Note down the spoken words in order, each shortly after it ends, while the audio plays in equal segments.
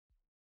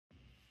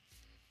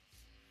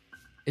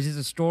It is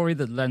a story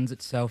that lends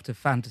itself to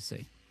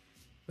fantasy,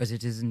 but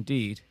it is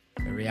indeed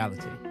a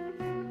reality.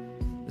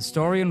 The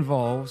story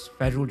involves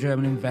federal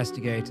German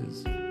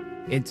investigators,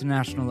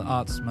 international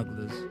art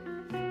smugglers,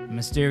 a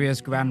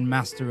mysterious Grand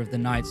Master of the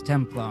Knights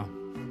Templar,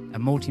 a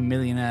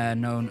multi-millionaire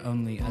known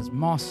only as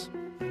Moss,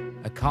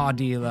 a car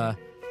dealer,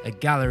 a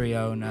gallery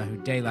owner who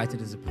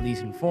daylighted as a police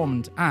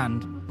informant,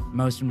 and,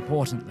 most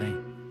importantly,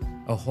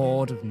 a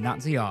hoard of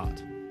Nazi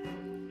art.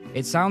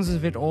 It sounds as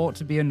if it ought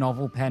to be a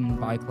novel penned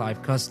by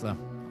Clive Cussler,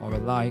 or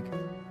alike,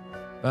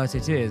 but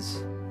it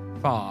is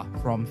far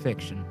from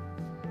fiction.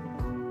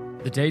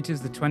 The date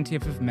is the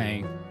 20th of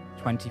May,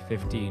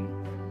 2015,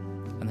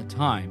 and the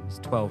time is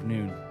 12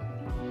 noon.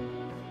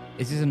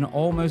 It is an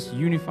almost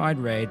unified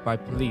raid by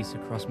police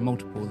across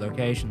multiple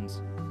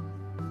locations.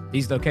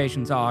 These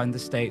locations are in the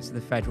states of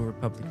the Federal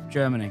Republic of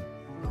Germany,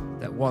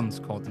 that once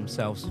called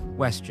themselves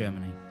West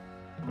Germany.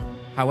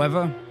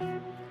 However,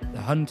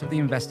 the hunt of the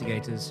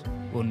investigators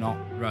will not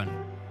run,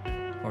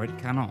 or it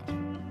cannot.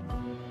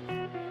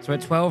 So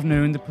at 12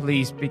 noon, the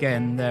police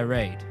began their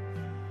raid.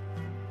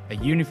 A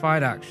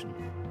unified action.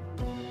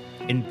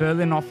 In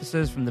Berlin,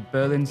 officers from the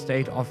Berlin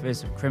State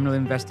Office of Criminal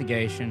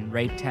Investigation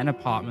raid 10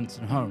 apartments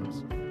and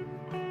homes.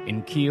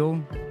 In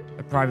Kiel,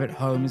 a private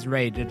home is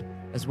raided,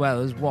 as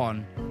well as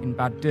one in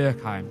Bad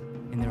Dürkheim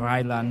in the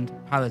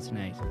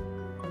Rhineland-Palatinate.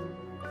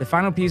 The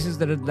final pieces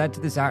that had led to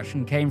this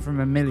action came from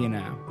a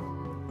millionaire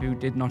who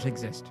did not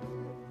exist,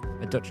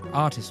 a Dutch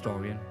art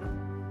historian,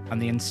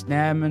 and the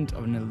ensnarement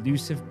of an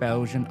elusive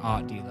Belgian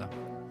art dealer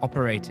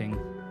operating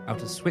out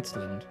of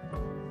Switzerland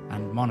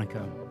and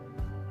Monaco.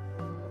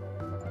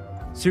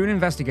 Soon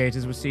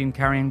investigators were seen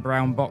carrying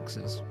brown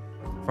boxes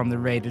from the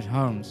raided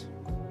homes.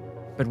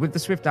 But with the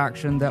swift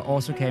action, there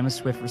also came a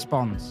swift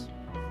response.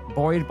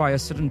 Buoyed by a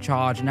sudden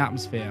charge in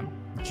atmosphere,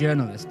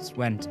 journalists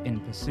went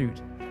in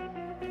pursuit.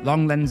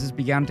 Long lenses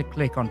began to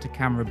click onto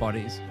camera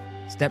bodies.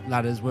 Step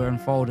ladders were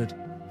unfolded,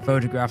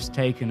 photographs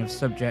taken of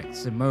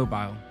subjects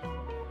immobile.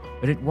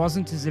 But it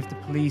wasn't as if the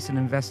police and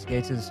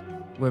investigators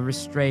were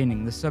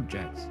restraining the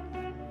subjects.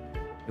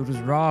 It was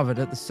rather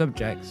that the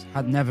subjects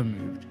had never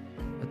moved,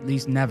 at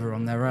least never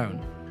on their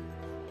own.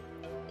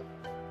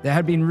 There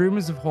had been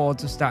rumours of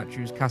hordes of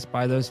statues cast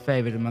by those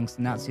favoured amongst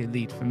the Nazi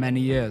elite for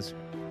many years.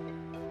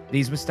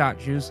 These were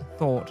statues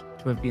thought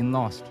to have been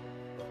lost.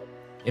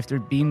 If there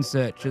had been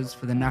searches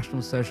for the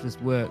National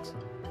Socialist works,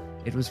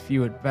 it was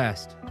few at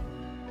best.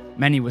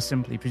 Many were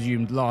simply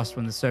presumed lost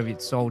when the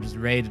Soviet soldiers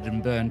raided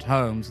and burned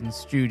homes and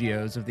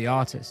studios of the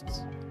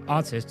artists.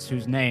 Artists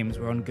whose names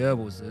were on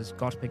Goebbels'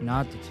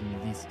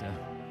 Gottbegnadeten-Liste,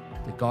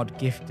 the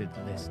God-gifted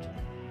list.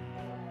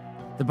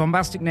 The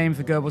bombastic name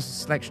for Goebbels'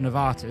 selection of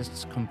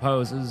artists,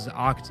 composers,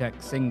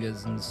 architects,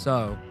 singers, and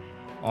so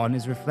on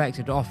is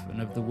reflected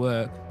often of the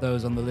work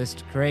those on the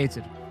list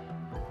created.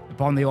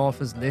 Upon the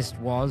author's list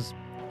was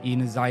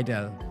Ines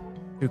Seidel,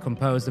 who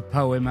composed the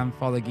poem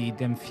anthology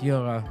Dem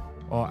Führer,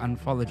 or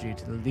Anthology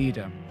to the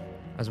Leader,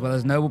 as well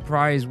as Nobel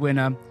Prize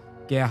winner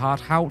Gerhard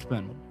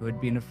Hauptmann, who had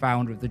been a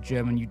founder of the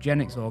German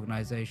eugenics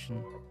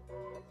organization.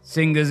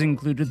 Singers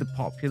included the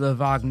popular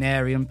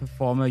Wagnerian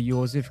performer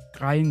Josef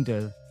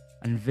Greindl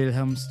and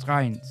Wilhelm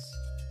Streintz.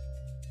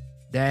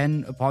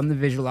 Then, upon the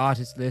visual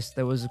artist list,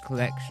 there was a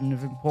collection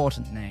of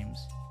important names.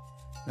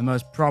 The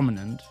most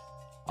prominent,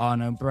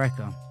 Arno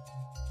Breker.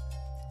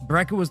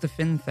 Breker was the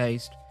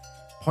thin-faced,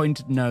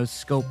 pointed-nosed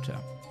sculptor,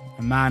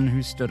 a man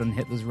who stood on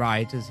Hitler's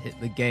right as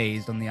Hitler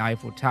gazed on the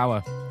Eiffel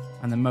Tower,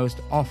 and the most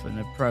often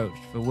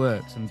approached for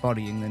works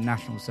embodying the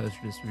National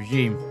Socialist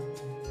regime.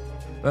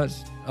 But,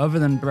 other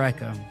than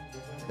Breker,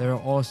 there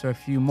are also a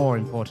few more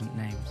important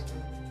names.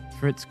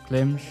 Fritz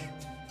Klimsch,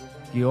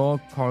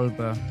 Georg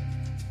Kolber,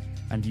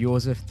 and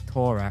Josef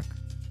Thorak.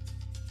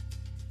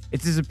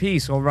 It is a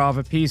piece, or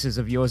rather pieces,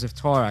 of Josef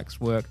Thorak's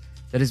work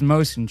that is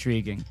most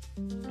intriguing,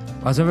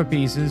 whilst other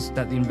pieces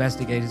that the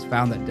investigators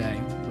found that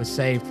day were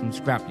saved from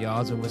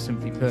scrapyards or were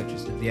simply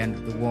purchased at the end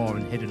of the war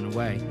and hidden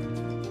away.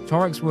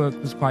 Thorak's work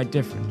was quite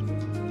different,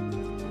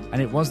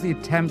 and it was the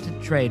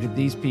attempted trade of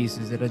these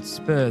pieces that had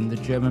spurred the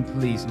German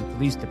police and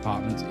police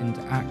departments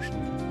into action.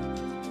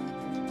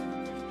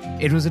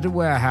 It was at a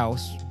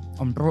warehouse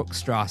on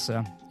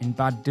Bruckstrasse in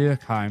Bad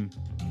Dürkheim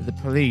that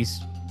the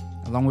police,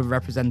 along with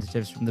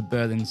representatives from the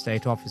Berlin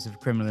State Office of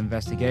Criminal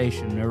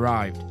Investigation,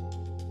 arrived.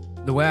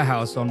 The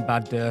warehouse on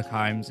Bad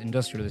Dürkheim's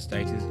industrial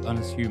estate is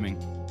unassuming.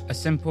 A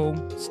simple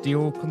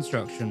steel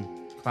construction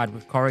clad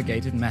with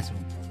corrugated metal.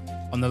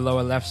 On the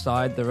lower left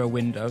side there are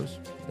windows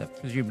that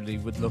presumably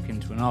would look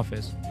into an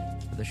office,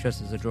 but the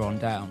shutters are drawn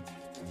down.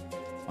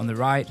 On the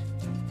right,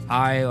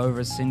 high over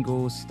a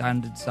single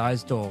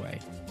standard-sized doorway,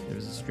 there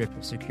is a strip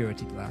of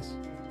security glass.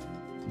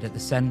 And at the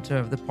centre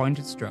of the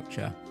pointed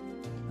structure,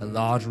 a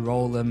large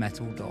roller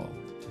metal door.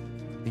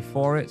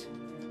 Before it,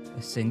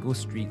 a single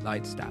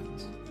streetlight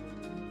stands.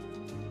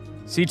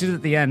 Seated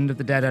at the end of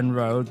the dead-end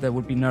road, there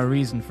would be no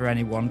reason for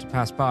anyone to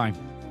pass by.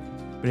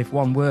 But if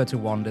one were to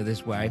wander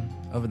this way,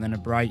 other than a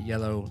bright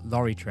yellow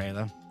lorry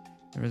trailer,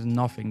 there is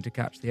nothing to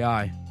catch the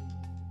eye.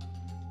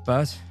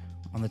 But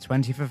On the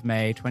 20th of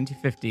May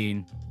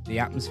 2015, the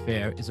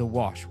atmosphere is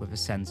awash with a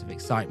sense of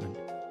excitement.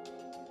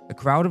 A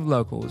crowd of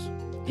locals,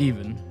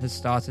 even, has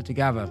started to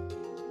gather,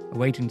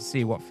 waiting to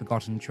see what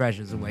forgotten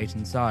treasures await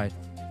inside.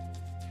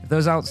 If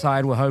those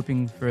outside were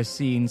hoping for a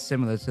scene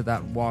similar to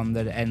that one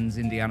that ends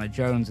Indiana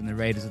Jones and the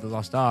Raiders of the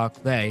Lost Ark,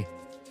 they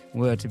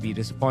were to be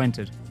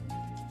disappointed.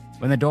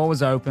 When the door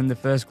was opened, the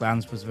first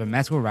glance was of a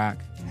metal rack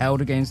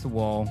held against the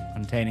wall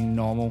containing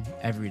normal,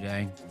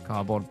 everyday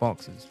cardboard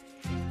boxes.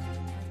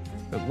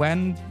 But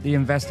when the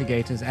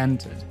investigators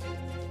entered,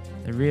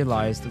 they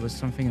realized there was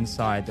something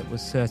inside that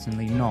was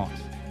certainly not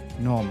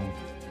normal.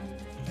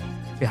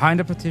 Behind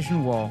a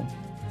partition wall,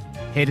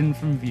 hidden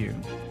from view,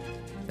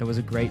 there was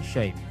a great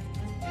shape.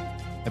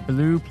 A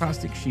blue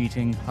plastic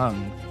sheeting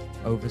hung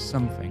over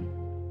something.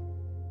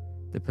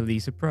 The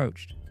police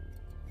approached.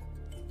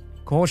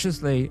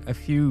 Cautiously, a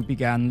few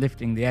began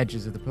lifting the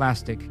edges of the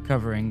plastic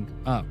covering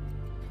up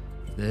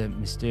the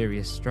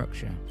mysterious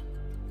structure.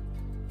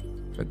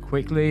 But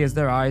quickly, as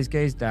their eyes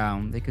gazed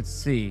down, they could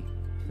see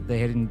that they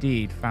had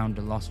indeed found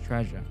a lost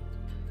treasure.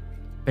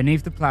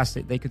 Beneath the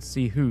plastic, they could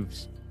see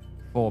hooves,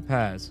 4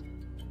 pairs.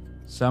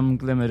 Some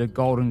glimmered a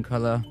golden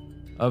color,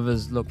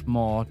 others looked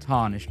more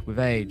tarnished with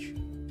age.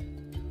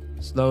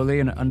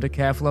 Slowly and under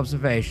careful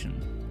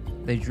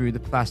observation, they drew the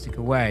plastic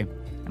away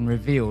and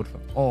revealed for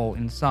all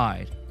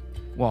inside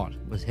what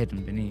was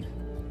hidden beneath.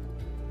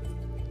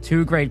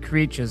 2 great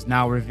creatures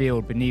now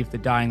revealed beneath the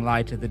dying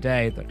light of the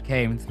day that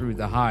came through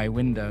the high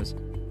windows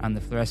and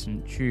the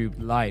fluorescent tube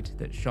light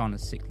that shone a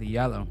sickly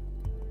yellow,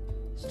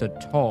 stood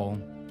tall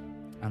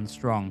and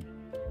strong.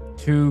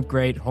 2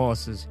 great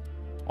horses,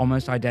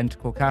 almost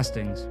identical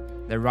castings,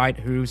 their right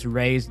hooves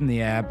raised in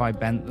the air by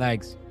bent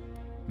legs,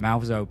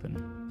 mouths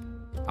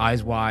open,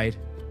 eyes wide,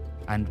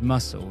 and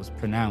muscles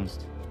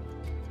pronounced.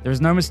 There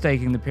is no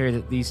mistaking the period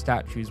that these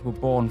statues were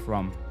born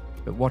from,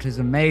 but what is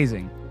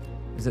amazing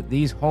is that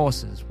these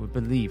horses were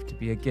believed to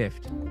be a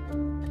gift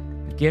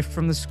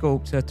from the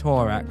sculptor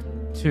Thorak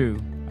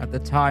to, at the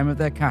time of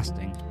their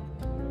casting,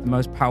 the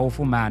most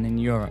powerful man in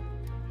Europe,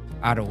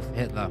 Adolf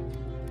Hitler.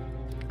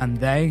 And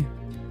they,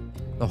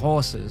 the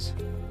horses,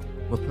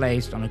 were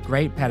placed on a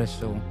great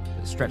pedestal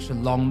that stretched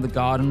along the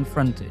garden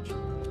frontage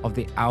of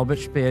the Albert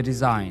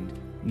Speer-designed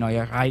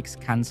Neue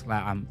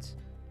Reichskanzleramt.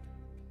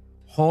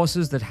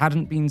 Horses that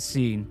hadn't been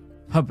seen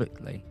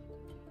publicly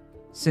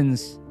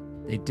since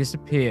they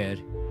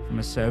disappeared from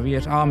a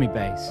Soviet army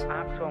base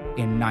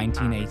in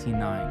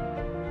 1989.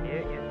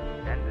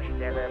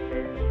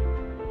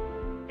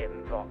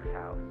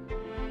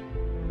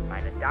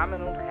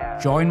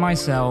 Join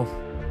myself,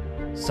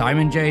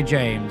 Simon J.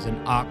 James, and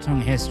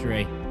Achtung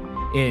History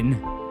in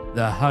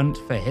The Hunt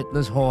for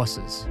Hitler's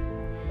Horses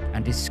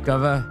and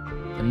discover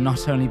the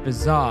not only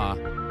bizarre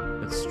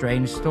but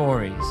strange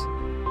stories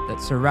that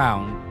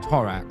surround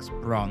Thorak's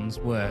bronze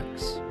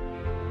works.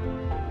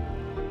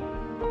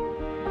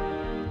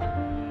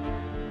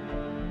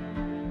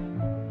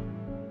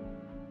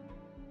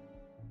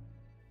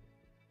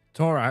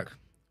 Thorak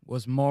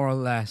was more or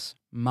less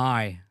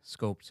my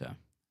sculptor,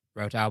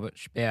 wrote Albert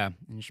Speer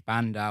in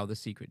Spandau, The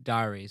Secret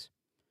Diaries,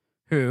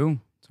 who,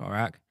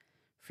 Thorak,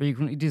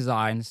 frequently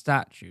designed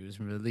statues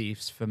and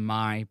reliefs for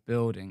my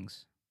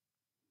buildings.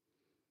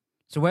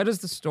 So where does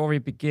the story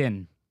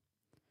begin?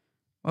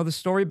 Well, the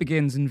story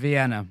begins in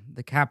Vienna,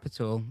 the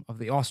capital of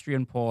the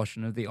Austrian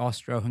portion of the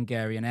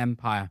Austro-Hungarian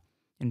Empire,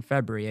 in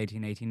February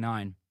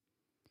 1889.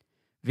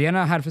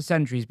 Vienna had for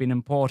centuries been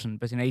important,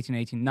 but in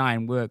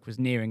 1889 work was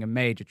nearing a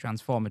major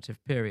transformative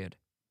period.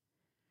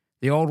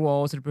 The old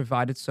walls that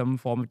provided some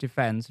form of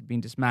defense had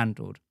been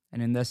dismantled, and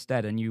in their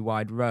stead a new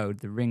wide road,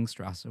 the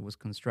Ringstrasse, was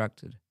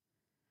constructed.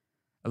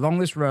 Along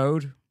this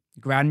road,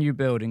 grand new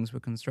buildings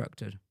were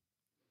constructed.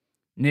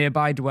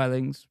 Nearby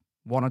dwellings,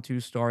 1 or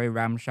 2-story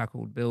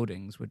ramshackle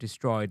buildings, were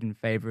destroyed in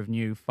favor of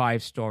new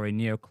 5-story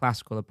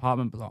neoclassical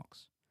apartment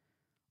blocks,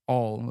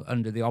 all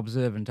under the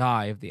observant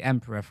eye of the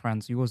Emperor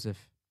Franz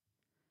Josef.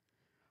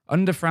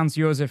 Under Franz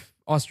Josef,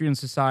 Austrian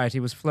society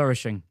was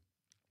flourishing.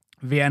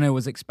 Vienna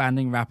was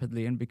expanding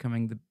rapidly and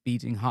becoming the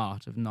beating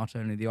heart of not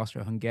only the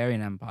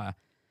Austro-Hungarian Empire,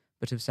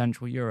 but of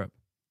Central Europe.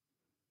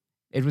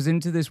 It was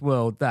into this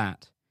world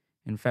that,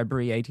 in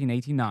February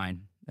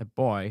 1889, a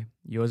boy,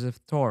 Josef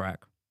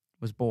Thorak,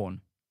 was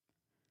born.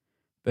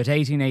 But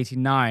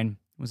 1889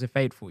 was a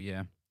fateful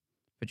year,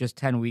 for just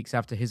 10 weeks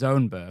after his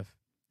own birth,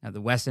 at the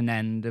western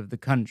end of the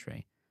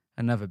country,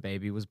 another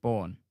baby was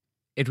born.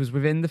 It was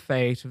within the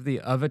fate of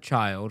the other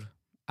child,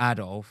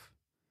 Adolf,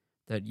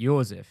 that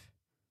Josef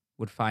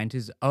would find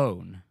his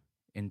own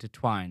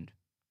intertwined.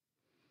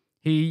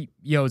 He,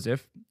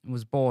 Josef,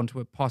 was born to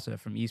a potter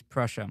from East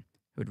Prussia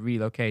who had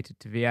relocated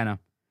to Vienna.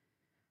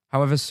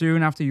 However,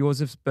 soon after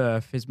Josef's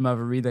birth, his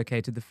mother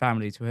relocated the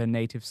family to her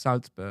native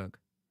Salzburg.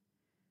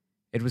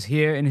 It was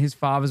here in his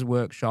father's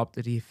workshop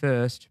that he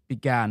first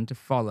began to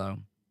follow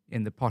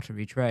in the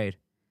pottery trade,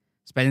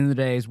 spending the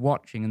days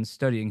watching and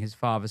studying his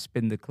father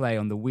spin the clay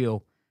on the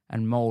wheel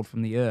and mold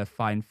from the earth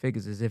fine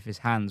figures as if his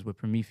hands were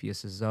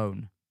Prometheus's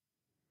own.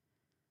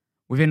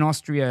 Within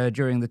Austria,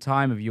 during the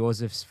time of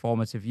Josef's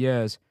formative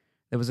years,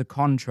 there was a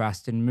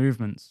contrast in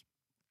movements.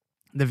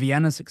 The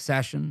Vienna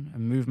Succession, a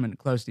movement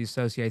closely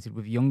associated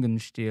with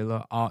Jugendstil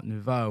or Art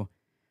Nouveau,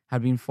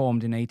 had been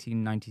formed in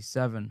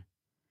 1897.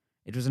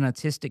 It was an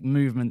artistic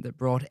movement that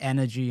brought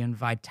energy and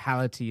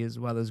vitality as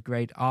well as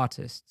great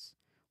artists,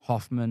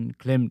 Hoffmann,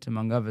 Klimt,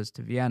 among others,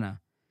 to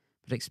Vienna,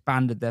 but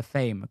expanded their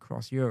fame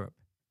across Europe.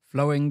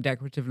 Flowing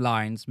decorative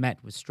lines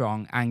met with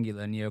strong,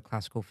 angular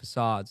neoclassical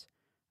facades,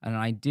 and an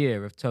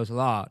idea of total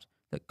art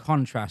that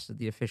contrasted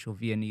the official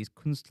Viennese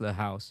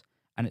Künstlerhaus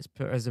and its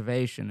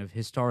preservation of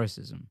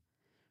historicism,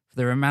 for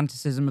the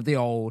romanticism of the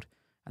old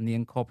and the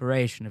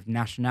incorporation of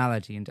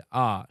nationality into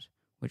art,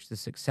 which the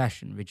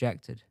Succession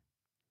rejected.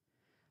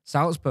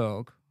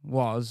 Salzburg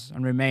was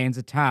and remains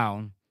a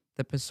town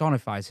that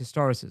personifies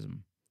historicism,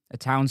 a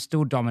town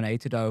still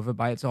dominated over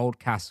by its old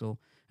castle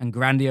and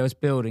grandiose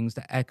buildings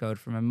that echoed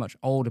from a much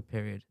older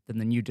period than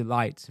the new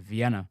delights of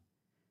Vienna,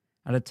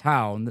 and a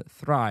town that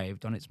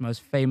thrived on its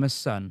most famous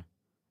son,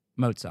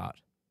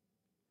 Mozart.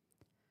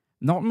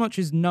 Not much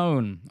is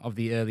known of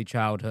the early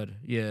childhood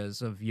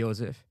years of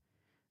Josef,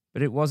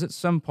 but it was at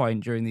some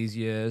point during these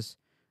years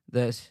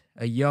that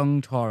a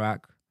young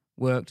Thorak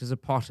worked as a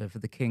potter for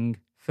the King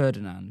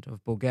Ferdinand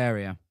of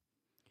Bulgaria,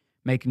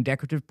 making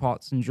decorative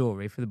pots and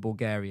jewelry for the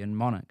Bulgarian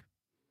monarch.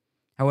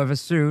 However,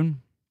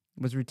 soon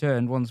was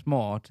returned once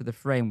more to the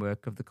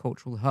framework of the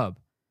cultural hub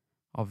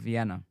of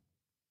Vienna.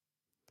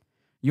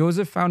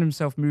 Josef found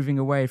himself moving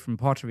away from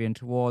pottery and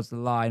towards the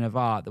line of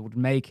art that would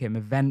make him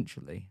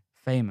eventually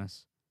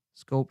famous,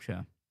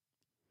 sculpture.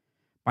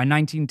 By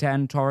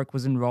 1910, Thorak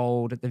was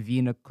enrolled at the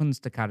Wiener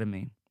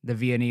Kunstakademie, the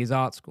Viennese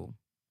art school.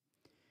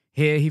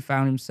 Here he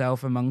found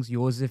himself amongst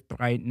Josef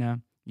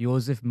Breitner,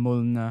 Josef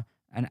Mullner,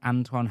 and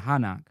Anton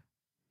Hanak.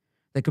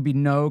 There could be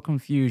no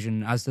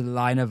confusion as to the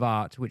line of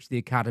art to which the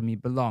academy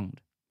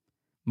belonged.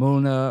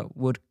 Mullner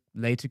would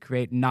later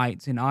create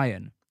knights in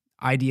iron,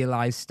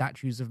 idealized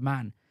statues of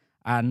man,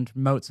 and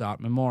Mozart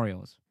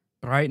memorials.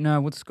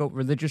 Breitner would sculpt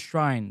religious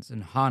shrines,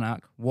 and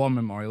Hanak war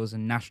memorials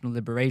and national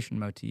liberation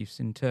motifs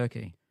in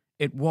Turkey.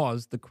 It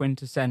was the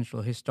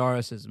quintessential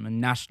historicism and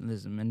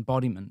nationalism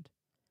embodiment.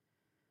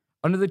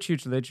 Under the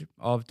tutelage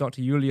of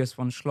Dr. Julius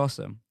von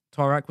Schlosser,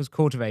 Thorak was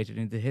cultivated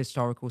into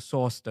historical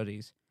source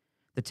studies,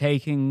 the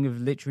taking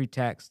of literary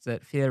texts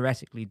that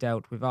theoretically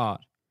dealt with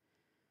art.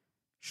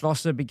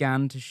 Schlosser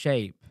began to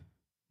shape,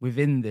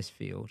 within this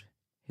field,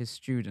 his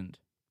student.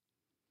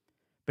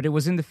 But it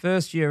was in the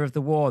first year of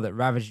the war that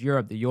ravaged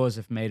Europe that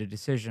Josef made a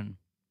decision.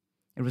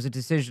 It was a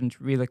decision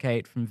to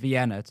relocate from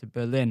Vienna to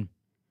Berlin.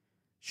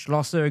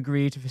 Schlosser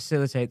agreed to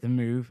facilitate the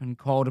move and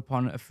called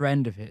upon a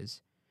friend of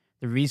his,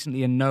 the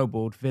recently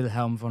ennobled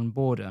Wilhelm von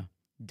Bode,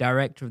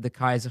 director of the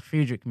Kaiser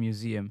Friedrich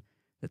Museum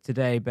that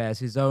today bears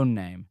his own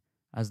name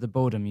as the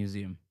Bode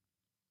Museum.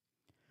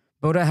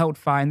 Bode helped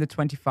find the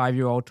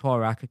 25-year-old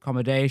Thorak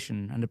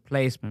accommodation and a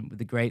placement with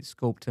the great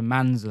sculptor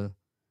Mansell.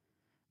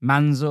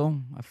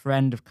 Mansell, a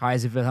friend of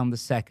Kaiser Wilhelm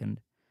II,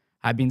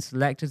 had been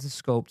selected to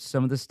sculpt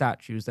some of the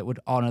statues that would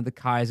honor the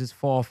Kaiser's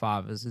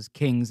forefathers as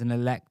kings and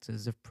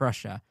electors of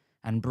Prussia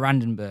and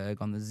Brandenburg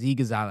on the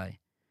Siegesallee,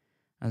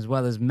 as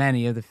well as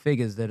many of the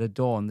figures that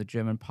adorn the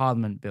German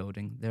Parliament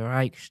building, the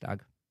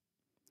Reichstag.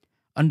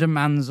 Under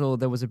Mansell,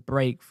 there was a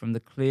break from the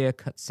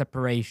clear-cut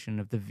separation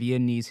of the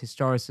Viennese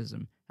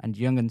historicism and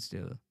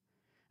Jugendstil,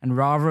 and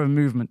rather a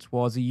movement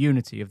towards a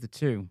unity of the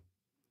two.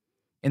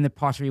 In the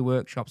pottery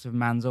workshops of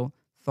Mansell,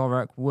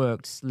 Thorak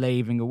worked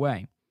slaving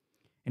away.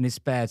 In his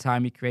spare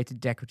time, he created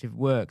decorative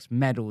works,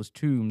 medals,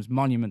 tombs,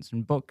 monuments,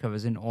 and book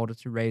covers in order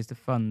to raise the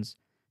funds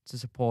to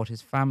support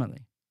his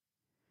family.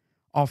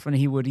 Often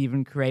he would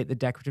even create the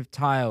decorative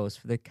tiles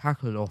for the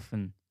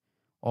Kachelofen,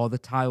 or the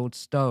tiled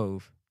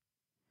stove,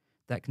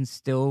 that can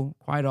still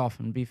quite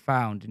often be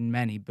found in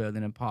many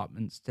Berlin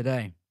apartments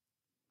today.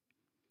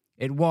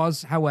 It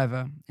was,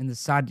 however, in the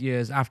sad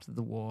years after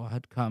the war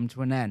had come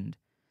to an end,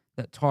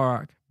 that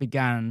Thorak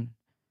began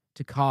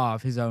to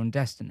carve his own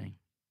destiny.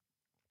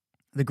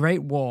 The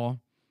Great War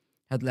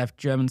had left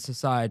German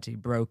society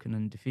broken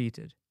and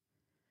defeated.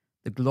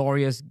 The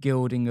glorious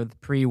gilding of the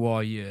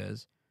pre-war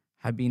years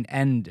had been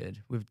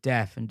ended with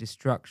death and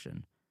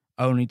destruction,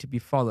 only to be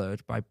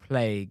followed by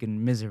plague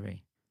and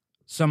misery.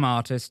 Some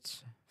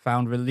artists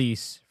found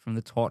release from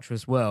the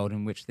torturous world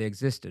in which they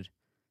existed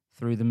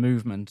through the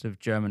movement of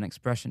German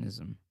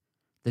Expressionism,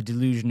 the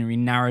delusionary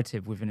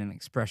narrative within an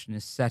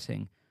expressionist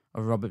setting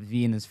of Robert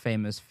Wiener's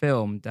famous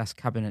film Das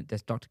Kabinett des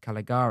Dr.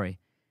 Caligari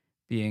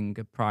being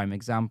a prime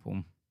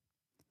example.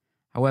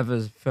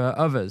 However, for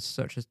others,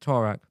 such as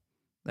Thorak,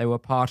 they were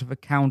part of a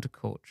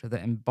counterculture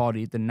that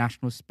embodied the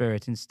national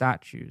spirit in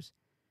statues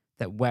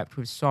that wept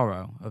with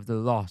sorrow over the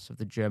loss of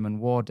the German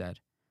war dead,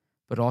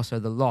 but also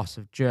the loss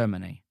of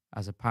Germany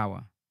as a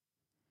power.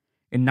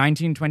 In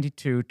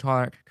 1922,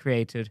 Thorak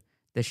created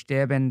the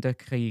Sterbende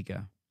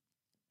Krieger,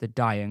 the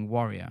Dying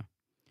Warrior,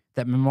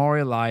 that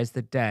memorialized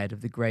the dead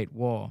of the Great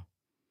War,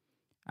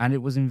 and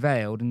it was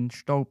unveiled in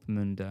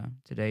Stolpmünde,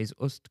 today's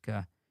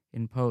Ustka,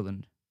 in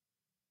Poland.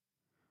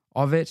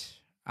 Of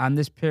it and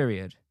this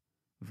period,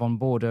 von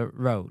Bode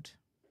wrote,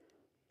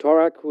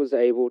 Thorak was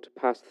able to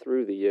pass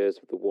through the years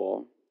of the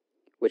war,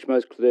 which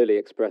most clearly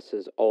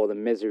expresses all the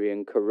misery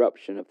and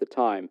corruption of the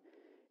time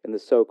in the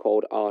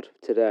so-called art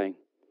of today,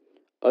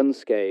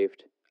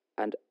 unscathed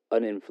and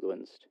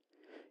uninfluenced.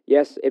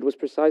 Yes, it was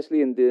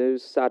precisely in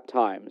those sad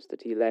times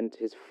that he lent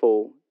his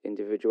full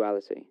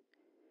individuality.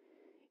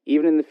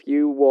 Even in the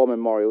few war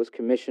memorials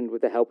commissioned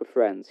with the help of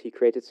friends, he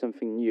created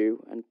something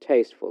new and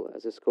tasteful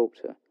as a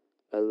sculptor,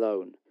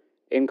 alone,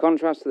 in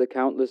contrast to the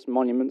countless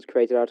monuments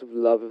created out of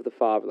love of the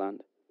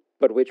fatherland,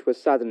 but which were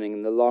saddening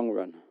in the long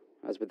run,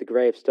 as with the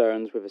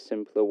gravestones with a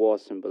simpler war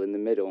symbol in the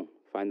middle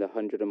find the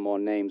 100 or more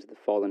names of the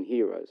fallen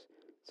heroes,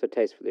 so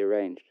tastefully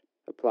arranged,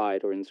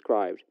 applied or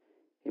inscribed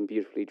in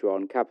beautifully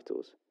drawn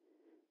capitals,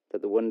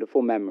 that the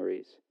wonderful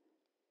memories,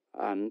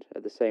 and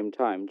at the same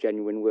time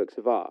genuine works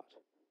of art,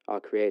 are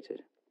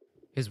created.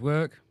 His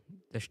work,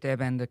 Der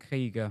sterbende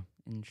Krieger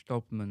in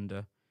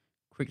Stolpmünde,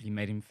 quickly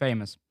made him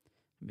famous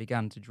and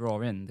began to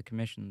draw in the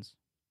commissions.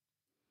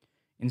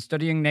 In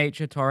studying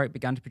nature, Thorak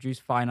began to produce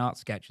fine art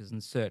sketches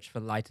and search for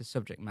lighter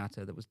subject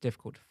matter that was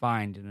difficult to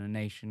find in a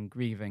nation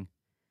grieving.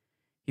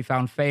 He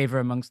found favour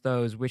amongst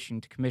those wishing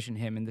to commission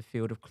him in the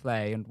field of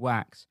clay and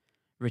wax,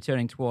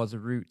 returning towards the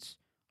roots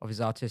of his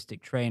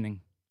artistic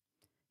training.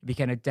 He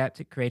became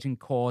adept at creating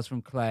cores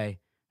from clay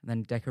and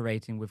then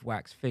decorating with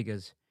wax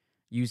figures,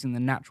 using the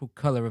natural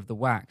colour of the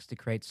wax to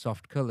create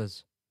soft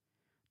colours.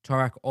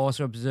 Thorak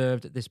also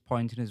observed at this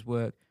point in his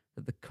work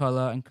that the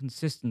colour and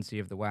consistency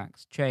of the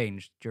wax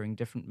changed during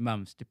different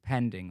months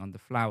depending on the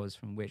flowers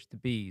from which the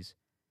bees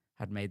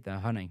had made their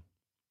honey.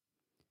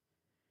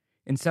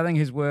 In selling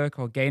his work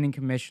or gaining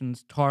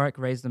commissions, Thorak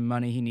raised the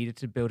money he needed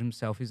to build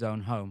himself his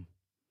own home.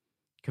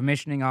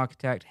 Commissioning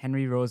architect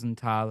Henry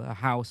Rosenthal, a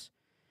house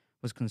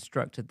was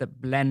constructed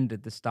that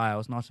blended the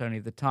styles not only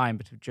of the time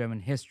but of German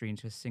history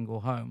into a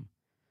single home.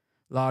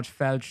 Large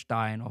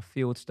feldstein or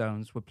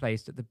fieldstones were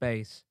placed at the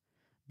base,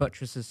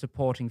 buttresses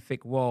supporting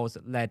thick walls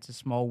that led to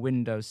small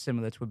windows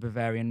similar to a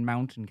Bavarian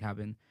mountain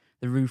cabin.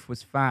 The roof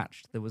was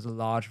thatched. There was a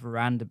large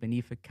veranda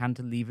beneath a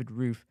cantilevered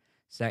roof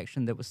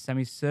section that was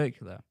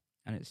semicircular,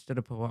 and it stood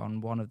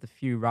upon one of the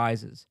few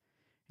rises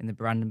in the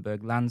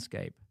Brandenburg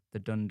landscape, the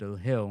Dundel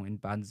Hill in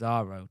Bad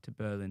Zaro to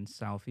Berlin's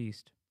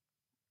southeast.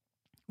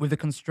 With the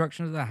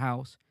construction of the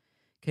house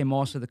came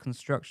also the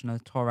construction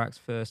of Thorak's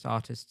first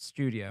artist's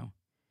studio.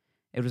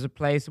 It was a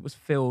place that was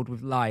filled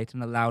with light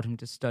and allowed him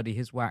to study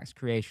his wax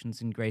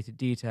creations in greater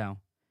detail,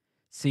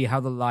 see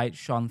how the light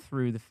shone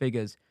through the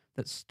figures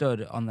that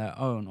stood on their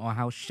own, or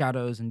how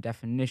shadows and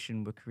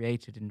definition were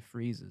created in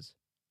friezes.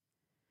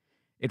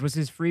 It was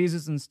his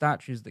friezes and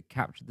statues that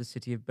captured the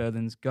city of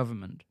Berlin's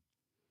government.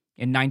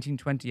 In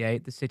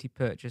 1928, the city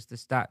purchased the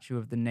statue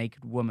of the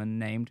naked woman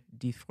named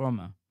Die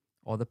Fromme,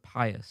 or the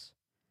Pious.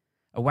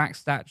 A wax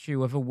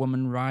statue of a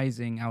woman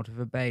rising out of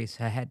a base,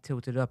 her head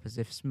tilted up as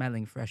if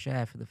smelling fresh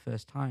air for the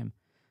first time,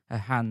 her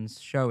hands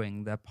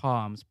showing, their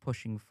palms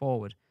pushing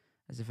forward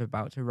as if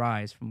about to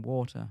rise from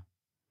water,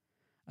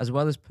 as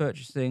well as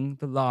purchasing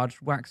the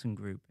large waxen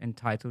group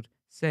entitled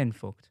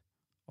Sehnsucht,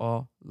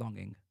 or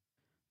Longing.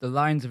 The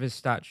lines of his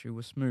statue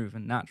were smooth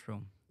and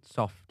natural,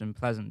 soft and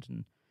pleasant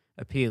and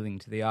appealing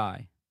to the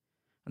eye,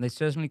 and they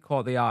certainly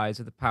caught the eyes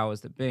of the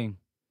powers that be.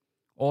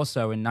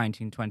 Also in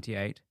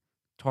 1928,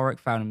 Thorak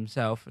found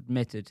himself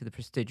admitted to the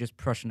prestigious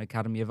Prussian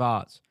Academy of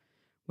Arts,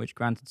 which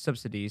granted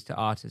subsidies to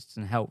artists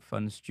and helped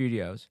fund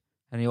studios,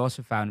 and he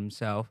also found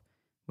himself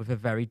with a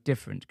very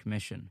different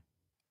commission.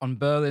 On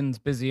Berlin's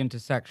busy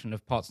intersection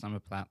of Potsdamer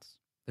Platz,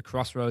 the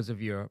crossroads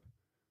of Europe,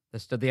 there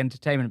stood the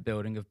entertainment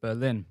building of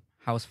Berlin,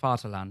 Haus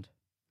Vaterland.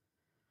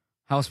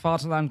 Haus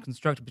Vaterland,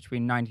 constructed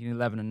between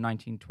 1911 and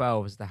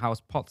 1912 as the Haus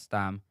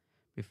Potsdam,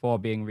 before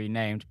being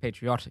renamed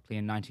patriotically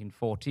in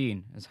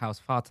 1914 as Haus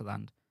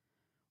Vaterland,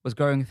 was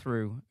going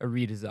through a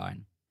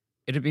redesign.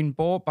 It had been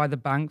bought by the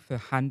Bank für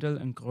Handel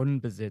und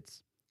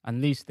Grundbesitz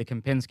and leased the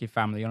Kempinski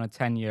family on a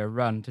 10-year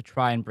run to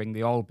try and bring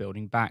the old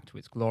building back to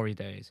its glory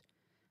days,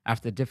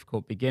 after the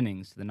difficult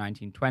beginnings of the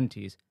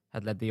 1920s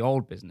had led the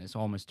old business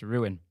almost to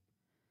ruin.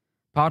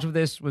 Part of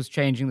this was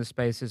changing the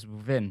spaces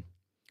within,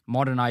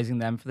 modernizing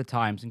them for the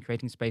times and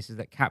creating spaces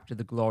that captured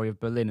the glory of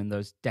Berlin in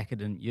those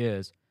decadent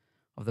years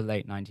of the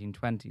late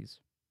 1920s.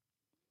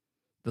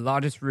 The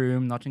largest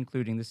room, not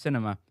including the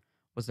cinema,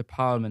 was the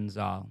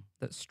Parliamensaal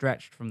that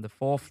stretched from the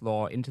fourth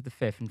floor into the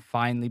fifth and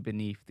finally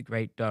beneath the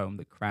great dome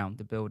that crowned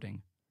the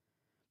building.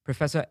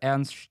 Professor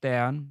Ernst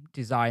Stern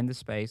designed the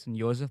space and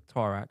Josef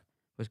Thorak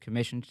was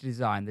commissioned to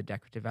design the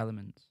decorative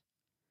elements.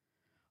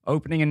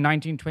 Opening in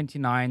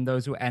 1929,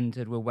 those who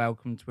entered were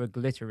welcomed to a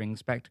glittering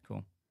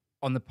spectacle.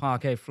 On the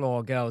parquet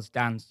floor, girls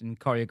danced in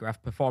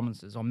choreographed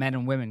performances, or men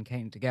and women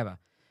came together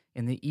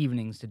in the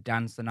evenings to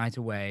dance the night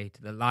away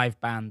to the live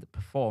band that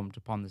performed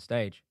upon the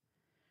stage.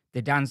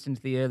 They danced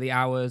into the early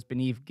hours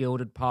beneath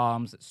gilded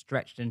palms that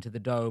stretched into the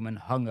dome and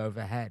hung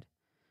overhead.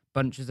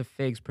 Bunches of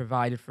figs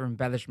provided for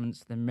embellishments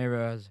to the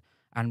mirrors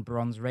and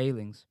bronze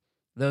railings.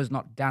 Those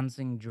not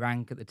dancing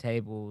drank at the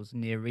tables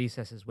near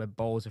recesses where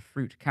bowls of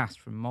fruit cast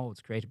from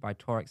molds created by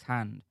Thorak's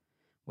hand,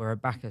 where a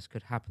Bacchus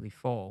could happily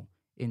fall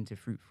into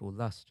fruitful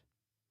lust.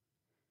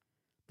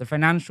 The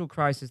financial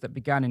crisis that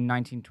began in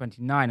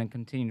 1929 and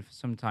continued for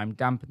some time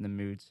dampened the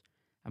moods,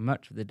 and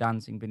much of the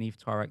dancing beneath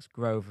Thorak's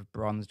grove of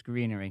bronzed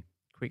greenery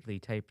quickly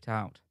tapered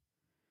out.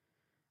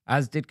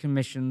 As did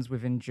commissions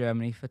within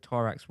Germany for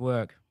Thorak's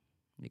work.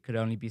 It could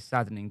only be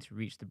saddening to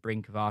reach the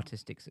brink of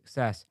artistic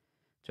success,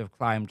 to have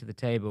climbed to the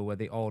table where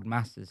the old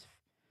masters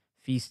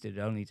feasted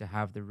only to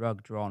have the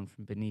rug drawn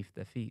from beneath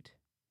their feet.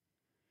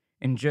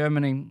 In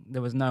Germany,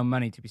 there was no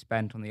money to be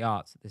spent on the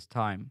arts at this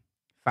time.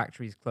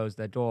 Factories closed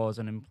their doors,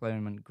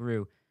 unemployment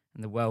grew,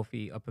 and the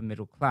wealthy upper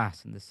middle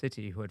class in the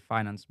city who had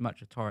financed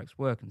much of Thorak's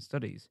work and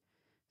studies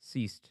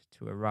ceased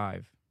to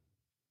arrive.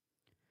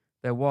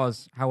 There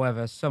was,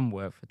 however, some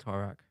work for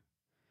Thorak.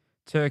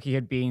 Turkey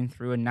had been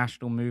through a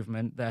national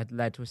movement that had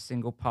led to a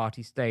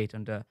single-party state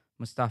under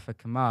Mustafa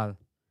Kemal.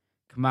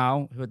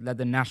 Kemal, who had led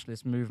the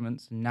nationalist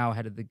movements and now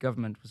headed the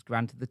government, was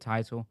granted the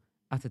title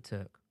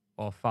Ataturk,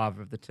 or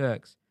Father of the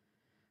Turks,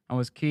 and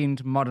was keen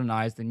to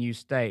modernize the new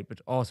state but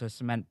also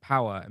cement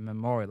power and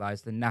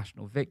memorialize the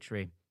national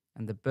victory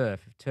and the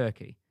birth of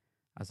Turkey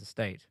as a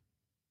state.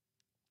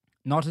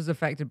 Not as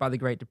affected by the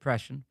Great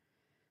Depression,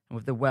 and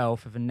with the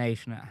wealth of a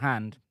nation at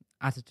hand,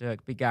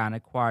 Ataturk began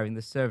acquiring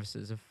the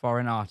services of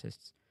foreign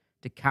artists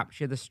to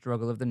capture the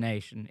struggle of the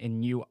nation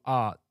in new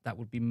art that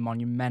would be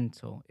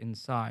monumental in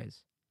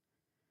size.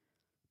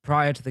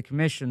 Prior to the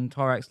commission,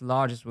 Thorak's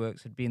largest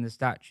works had been the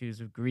statues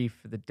of grief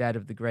for the dead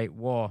of the Great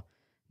War.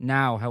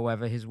 Now,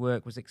 however, his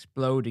work was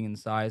exploding in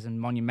size,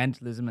 and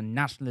monumentalism and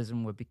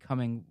nationalism were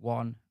becoming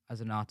one as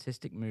an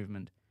artistic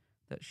movement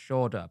that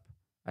shored up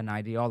an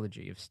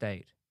ideology of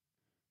state.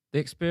 The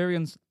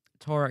experience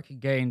Thorak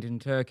gained in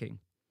Turkey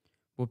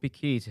would be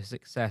key to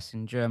success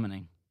in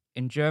Germany.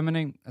 In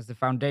Germany, as the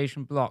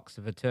foundation blocks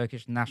of a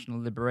Turkish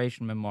national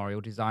liberation memorial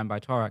designed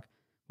by Thorak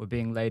were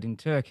being laid in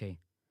Turkey,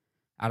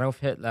 Adolf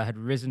Hitler had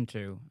risen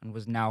to and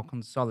was now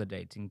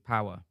consolidating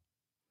power.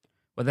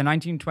 Where the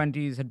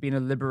 1920s had been a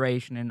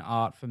liberation in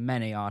art for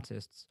many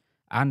artists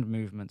and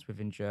movements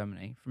within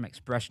Germany, from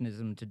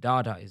Expressionism to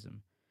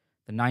Dadaism,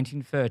 the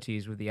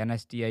 1930s with the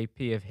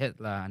NSDAP of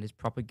Hitler and his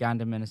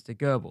propaganda minister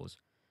Goebbels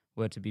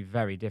were to be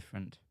very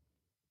different.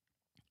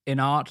 In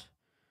art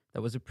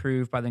that was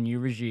approved by the new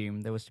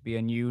regime, there was to be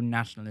a new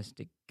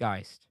nationalistic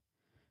Geist,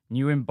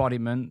 new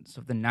embodiments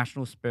of the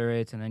national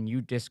spirit, and a new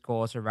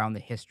discourse around the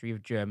history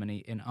of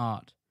Germany in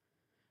art.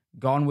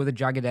 Gone were the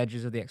jagged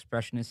edges of the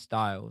expressionist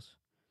styles,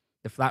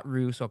 the flat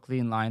roofs or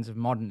clean lines of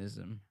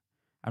modernism,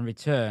 and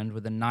returned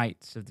were the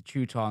knights of the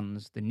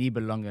Teutons, the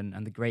Nibelungen,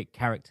 and the great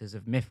characters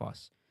of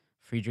mythos,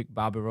 Friedrich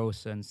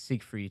Barbarossa and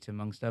Siegfried,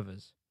 amongst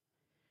others.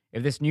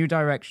 If this new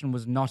direction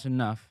was not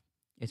enough,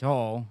 it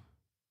all,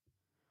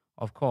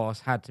 of course,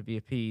 had to be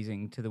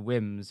appeasing to the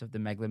whims of the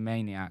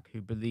megalomaniac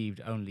who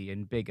believed only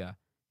in bigger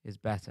is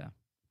better.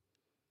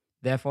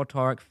 Therefore,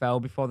 Thorak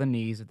fell before the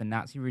knees of the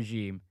Nazi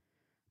regime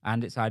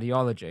and its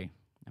ideology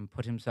and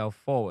put himself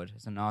forward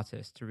as an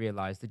artist to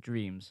realize the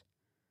dreams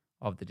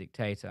of the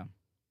dictator.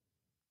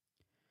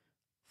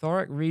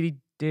 Thorak really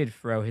did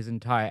throw his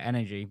entire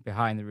energy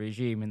behind the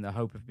regime in the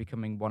hope of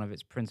becoming one of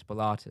its principal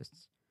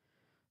artists.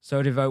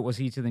 So devout was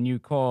he to the new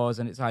cause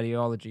and its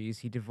ideologies,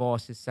 he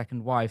divorced his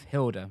second wife,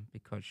 Hilda,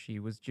 because she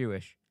was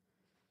Jewish.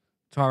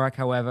 Thorak,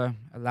 however,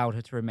 allowed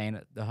her to remain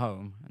at the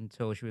home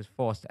until she was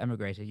forced to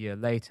emigrate a year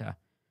later,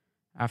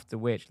 after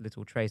which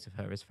little trace of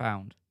her is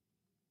found.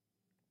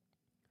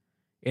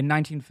 In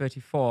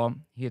 1934,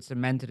 he had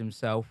cemented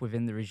himself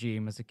within the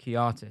regime as a key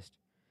artist.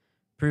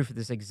 Proof of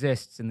this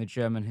exists in the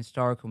German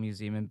Historical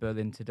Museum in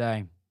Berlin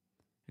today.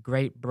 A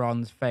great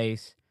bronze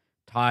face,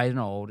 tired and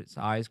old, its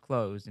eyes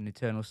closed in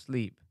eternal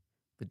sleep,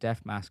 the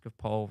death mask of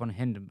Paul von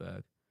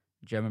Hindenburg,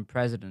 a German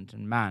president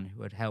and man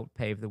who had helped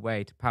pave the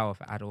way to power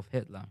for Adolf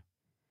Hitler.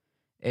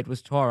 It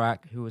was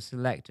Thorak who was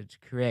selected to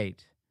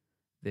create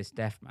this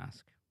death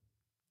mask.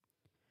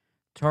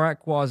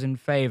 Thorak was in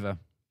favor,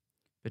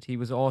 but he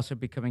was also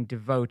becoming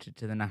devoted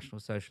to the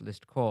National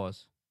Socialist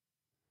cause.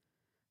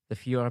 The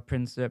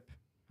Führerprinzip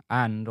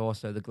and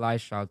also the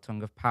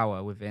Gleichschaltung of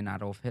power within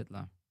Adolf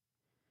Hitler.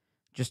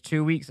 Just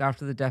 2 weeks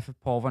after the death of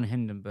Paul von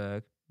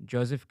Hindenburg,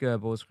 Josef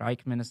Goebbels,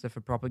 Reich Minister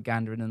for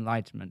Propaganda and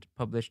Enlightenment,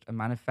 published a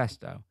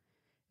manifesto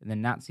in the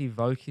Nazi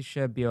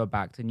Völkischer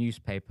Beobachter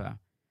newspaper,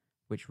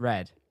 which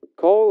read,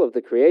 Call of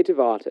the Creative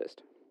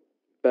Artist.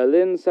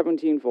 Berlin,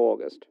 17th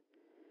August.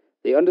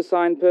 The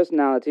undersigned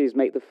personalities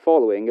make the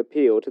following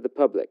appeal to the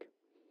public.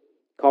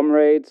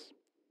 Comrades,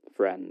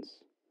 friends.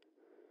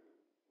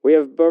 We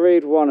have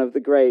buried one of the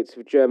greats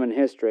of German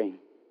history.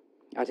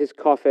 At his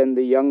coffin,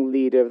 the young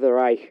leader of the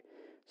Reich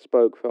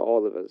spoke for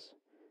all of us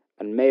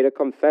and made a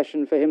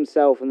confession for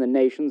himself and the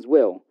nation's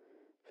will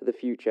for the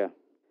future.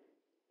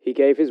 He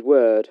gave his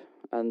word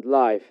and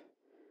life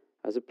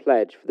as a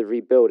pledge for the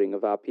rebuilding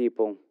of our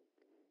people,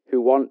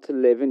 who want to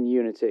live in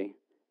unity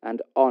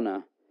and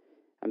honor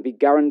and be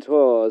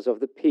guarantors of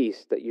the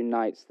peace that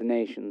unites the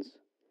nations.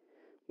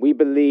 We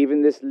believe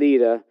in this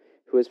leader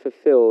who has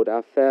fulfilled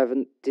our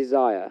fervent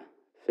desire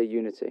for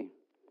unity.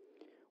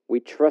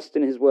 We trust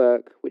in his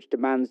work, which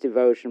demands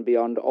devotion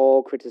beyond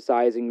all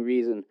criticizing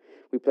reason.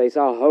 We place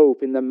our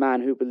hope in the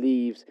man who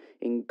believes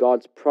in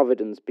God's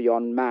providence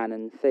beyond man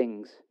and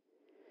things.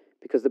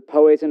 Because the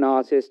poet and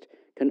artist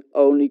can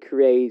only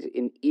create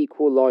in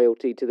equal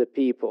loyalty to the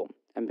people,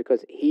 and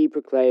because he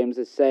proclaims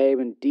the same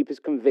and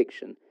deepest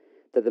conviction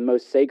that the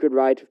most sacred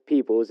right of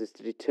peoples is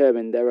to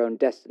determine their own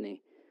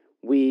destiny,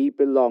 we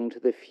belong to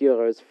the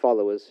Führer's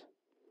followers.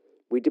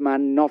 We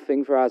demand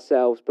nothing for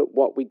ourselves but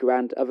what we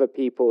grant other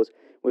peoples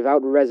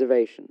without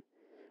reservation.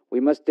 We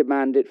must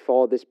demand it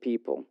for this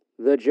people,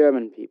 the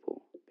German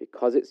people,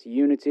 because its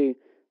unity,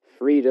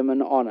 freedom,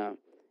 and honor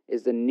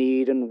is the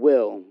need and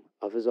will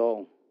of us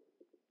all.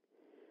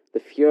 The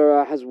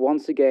Führer has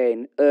once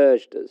again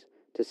urged us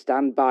to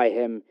stand by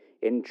him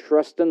in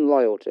trust and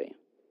loyalty.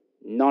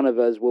 None of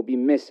us will be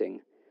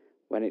missing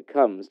when it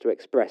comes to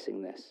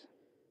expressing this.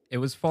 It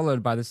was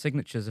followed by the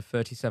signatures of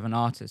 37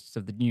 artists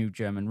of the new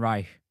German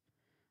Reich.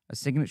 A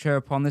signature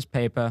upon this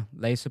paper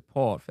lay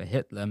support for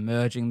Hitler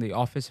merging the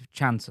office of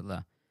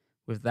Chancellor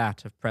with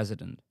that of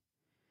President.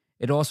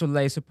 It also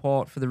lay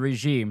support for the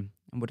regime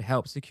and would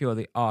help secure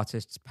the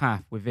artist's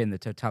path within the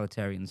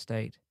totalitarian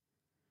state.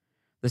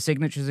 The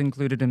signatures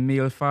included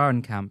Emil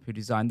Fahrenkamp, who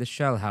designed the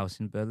Shell House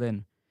in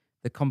Berlin,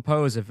 the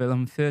composer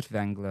Wilhelm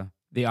Furtwängler,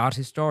 the art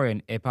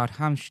historian Eberhard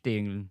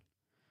Hamstengl,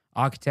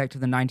 architect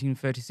of the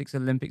 1936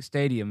 Olympic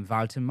Stadium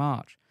Walter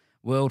March,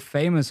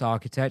 world-famous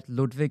architect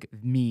Ludwig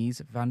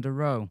Mies van der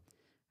Rohe,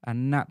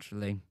 and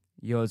naturally,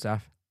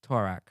 Josef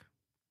Thorak.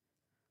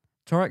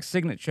 Thorak's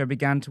signature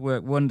began to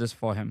work wonders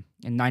for him.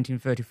 In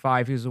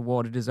 1935, he was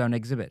awarded his own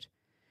exhibit.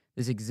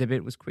 This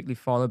exhibit was quickly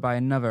followed by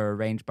another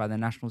arranged by the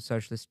National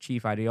Socialist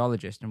chief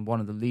ideologist and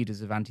one of the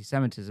leaders of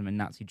anti-Semitism in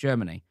Nazi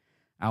Germany,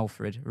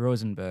 Alfred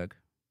Rosenberg.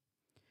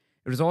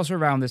 It was also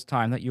around this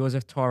time that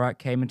Josef Thorak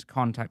came into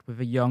contact with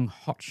a young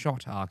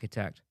hotshot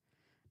architect,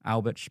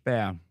 Albert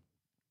Speer.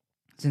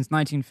 Since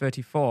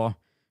 1934,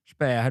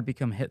 Speer had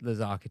become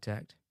Hitler's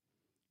architect.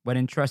 When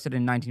entrusted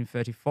in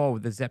 1934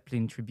 with the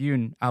Zeppelin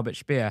Tribune, Albert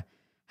Speer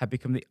had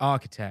become the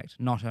architect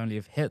not only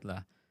of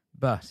Hitler,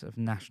 but of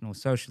National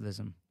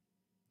Socialism.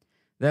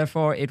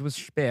 Therefore, it was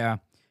Speer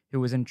who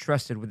was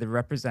entrusted with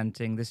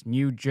representing this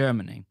new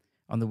Germany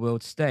on the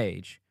world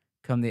stage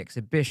come the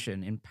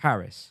exhibition in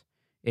Paris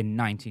in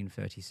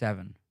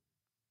 1937.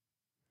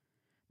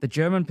 The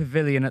German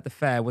pavilion at the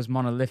fair was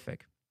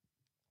monolithic,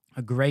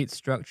 a great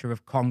structure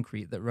of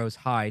concrete that rose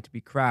high to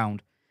be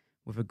crowned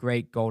with a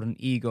great golden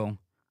eagle,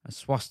 a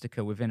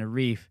swastika within a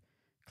wreath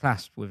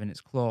clasped within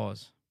its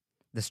claws.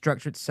 The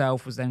structure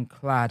itself was then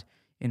clad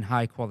in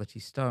high-quality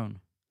stone.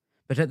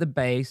 But at the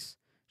base,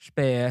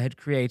 Speer had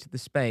created the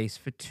space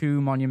for two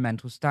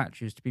monumental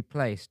statues to be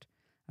placed,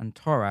 and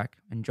Thorak,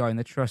 enjoying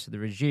the trust of the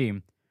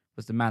regime,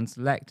 was the man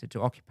selected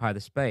to occupy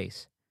the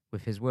space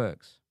with his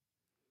works.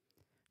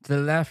 To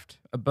the left,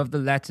 above the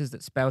letters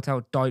that spelt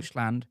out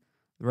Deutschland,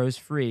 rose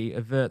three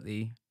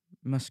overtly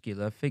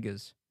muscular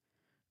figures.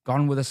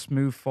 Gone were the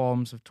smooth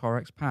forms of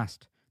Thorak's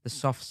past, the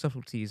soft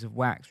subtleties of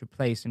wax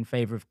replaced in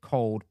favor of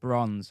cold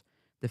bronze,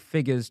 the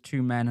figures,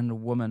 two men and a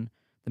woman,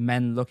 the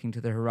men looking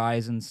to the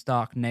horizon,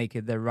 stark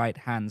naked, their right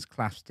hands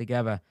clasped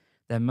together,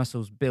 their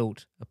muscles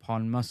built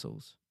upon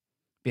muscles.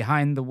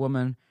 Behind the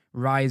woman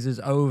rises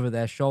over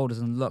their shoulders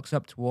and looks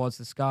up towards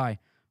the sky,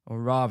 or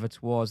rather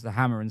towards the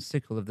hammer and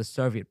sickle of the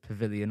Soviet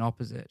pavilion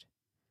opposite.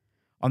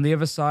 On the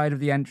other side of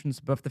the entrance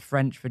above the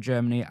French for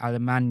Germany,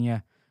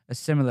 Alemannia, are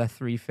similar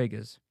three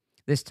figures.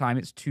 This time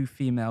it's two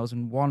females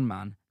and one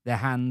man. Their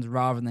hands,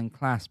 rather than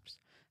clasps,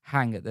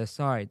 hang at their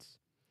sides.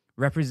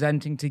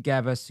 Representing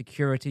together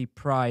security,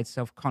 pride,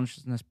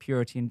 self-consciousness,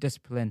 purity, and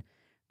discipline,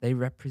 they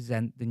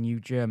represent the new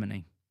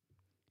Germany.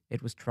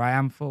 It was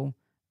triumphal,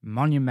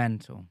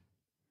 monumental.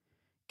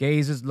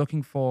 Gazers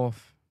looking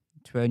forth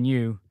to a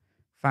new,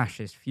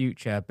 fascist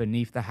future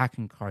beneath the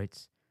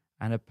Hakenkreuz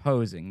and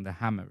opposing the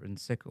hammer and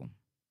sickle.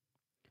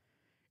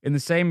 In the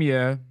same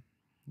year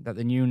that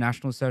the new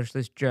National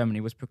Socialist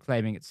Germany was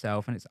proclaiming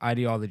itself and its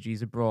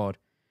ideologies abroad,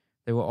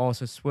 they were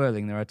also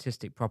swirling their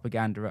artistic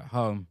propaganda at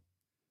home.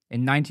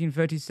 In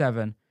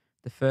 1937,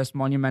 the first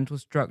monumental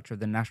structure of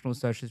the National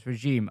Socialist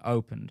regime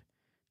opened,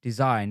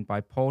 designed by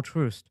Paul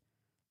Trust,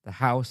 the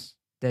Haus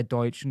der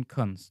Deutschen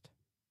Kunst,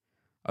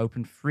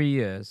 opened 3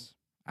 years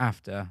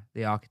after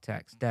the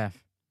architect's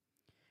death.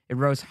 It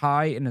rose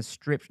high in a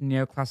stripped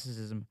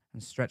neoclassicism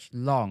and stretched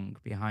long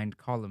behind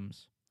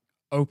columns.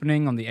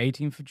 Opening on the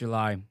 18th of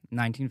July,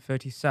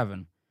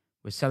 1937,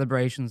 with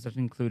celebrations that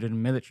included a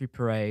military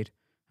parade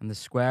and the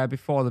square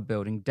before the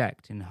building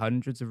decked in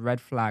hundreds of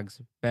red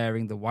flags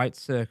bearing the white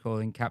circle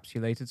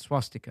encapsulated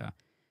swastika,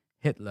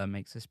 Hitler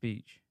makes a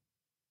speech.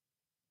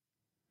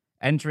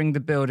 Entering the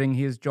building,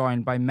 he is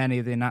joined by many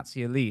of the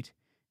Nazi elite,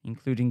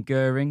 including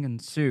Goering,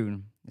 and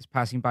soon is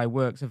passing by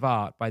works of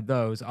art by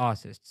those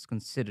artists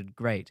considered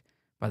great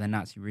by the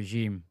Nazi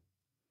regime.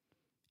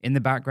 In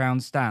the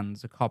background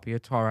stands a copy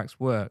of Thorak's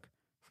work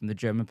from the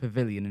German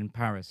pavilion in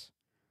Paris.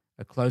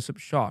 A close-up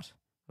shot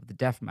of the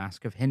death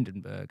mask of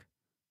Hindenburg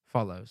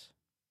follows.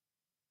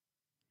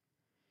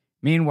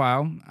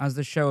 Meanwhile, as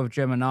the show of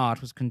German art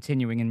was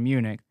continuing in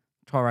Munich,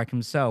 Thorak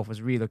himself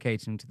was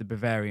relocating to the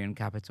Bavarian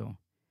capital.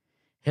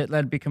 Hitler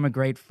had become a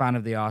great fan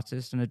of the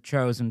artist and had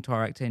chosen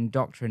Thorak to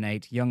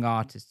indoctrinate young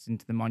artists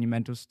into the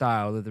monumental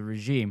style of the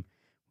regime,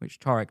 which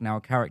Thorak now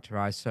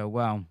characterized so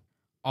well.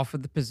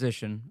 Offered the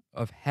position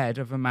of head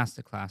of a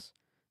masterclass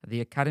at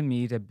the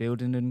Akademie der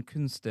Bildenden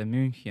Künste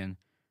München,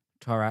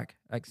 Thorak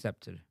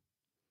accepted.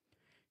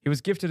 He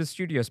was gifted a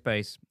studio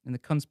space in the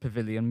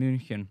Kunstpavilion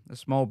München, a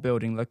small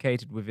building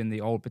located within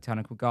the old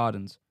botanical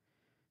gardens.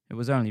 It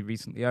was only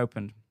recently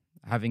opened,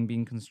 having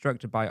been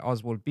constructed by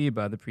Oswald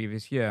Bieber the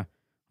previous year,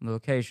 on the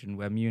location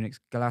where Munich's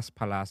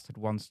Glaspalast had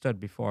once stood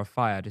before a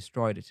fire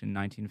destroyed it in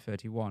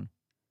 1931.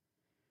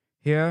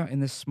 Here, in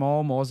this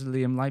small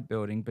mausoleum-like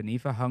building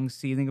beneath a hung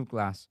ceiling of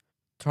glass,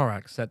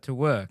 Thorak set to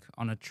work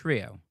on a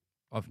trio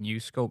of new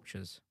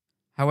sculptures.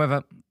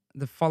 However,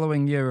 the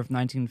following year of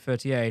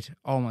 1938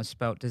 almost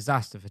spelt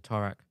disaster for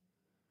Thorak.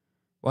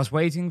 Whilst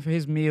waiting for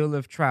his meal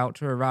of trout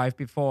to arrive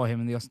before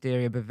him in the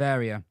Osteria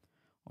Bavaria,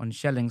 on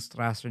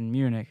Schellingstrasse in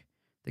Munich,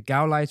 the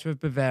Gauleiter of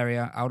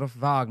Bavaria, Adolf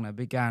Wagner,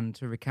 began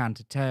to recant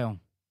a tale.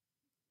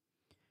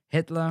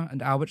 Hitler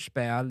and Albert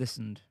Speer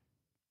listened.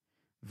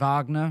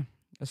 Wagner,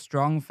 a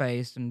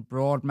strong-faced and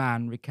broad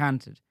man,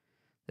 recanted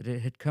that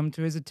it had come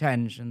to his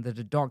attention that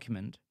a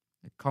document,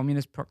 a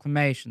communist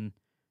proclamation,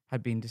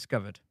 had been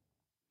discovered.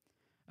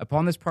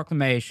 Upon this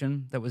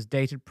proclamation, that was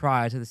dated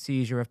prior to the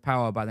seizure of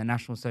power by the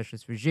National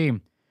Socialist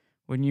regime,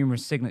 were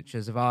numerous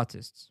signatures of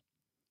artists,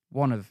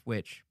 one of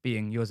which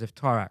being Josef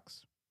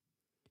Thorak's.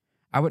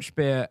 Albert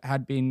Speer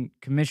had been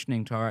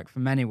commissioning Thorak for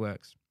many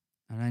works,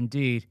 and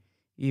indeed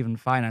even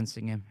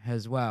financing him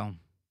as well.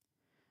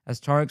 As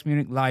Thorak's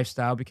Munich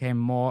lifestyle became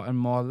more and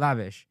more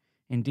lavish,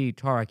 indeed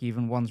Thorak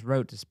even once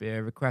wrote to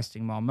Speer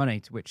requesting more money,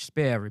 to which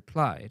Speer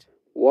replied,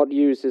 "What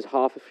use is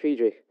half a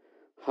Friedrich,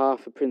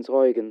 half a Prince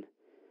Eugen,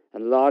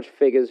 and large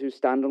figures who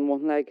stand on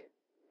one leg?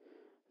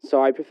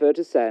 So I prefer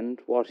to send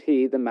what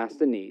he, the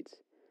master,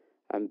 needs,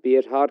 and be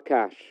it hard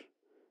cash.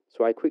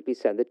 So I quickly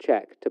send the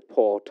check to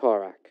poor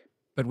Thorak."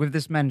 But with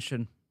this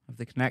mention of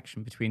the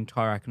connection between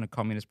Thorak and a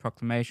communist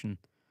proclamation,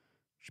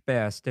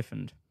 Speer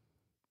stiffened.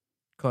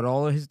 Could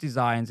all of his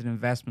designs and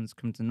investments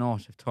come to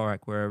naught if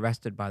Thorak were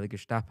arrested by the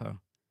Gestapo?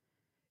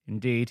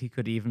 Indeed, he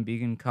could even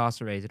be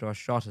incarcerated or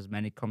shot, as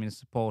many communist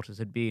supporters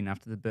had been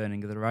after the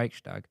burning of the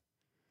Reichstag.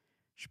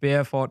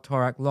 Speer thought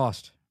Thorak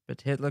lost,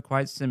 but Hitler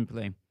quite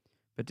simply,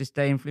 but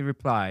disdainfully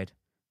replied,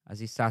 as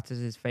he sat at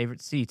his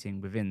favourite seating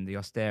within the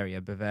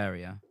Osteria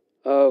Bavaria.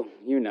 "Oh,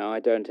 you know,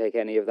 I don't take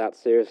any of that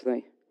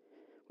seriously.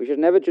 We should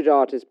never judge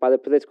artists by their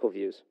political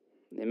views.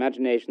 The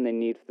imagination they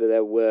need for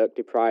their work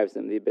deprives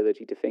them of the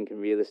ability to think in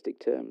realistic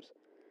terms.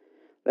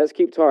 Let's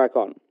keep Thorak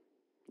on.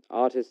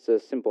 Artists are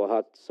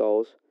simple-hearted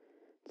souls.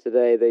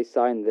 Today they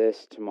sign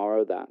this,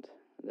 tomorrow that.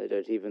 They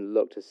don't even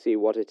look to see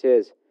what it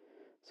is,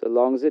 so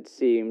long as it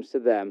seems to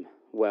them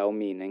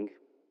well-meaning."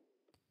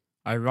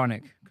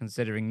 Ironic,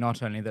 considering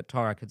not only that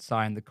Thorak had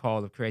signed the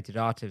call of created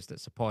artists that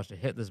supported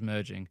Hitler's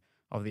merging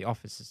of the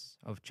offices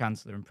of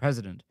Chancellor and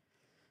President,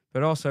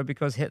 but also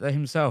because Hitler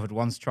himself had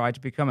once tried to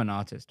become an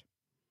artist.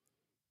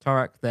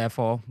 Thorak,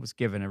 therefore, was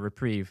given a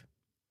reprieve.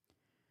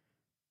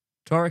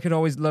 Thorak had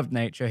always loved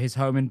nature. His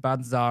home in Bad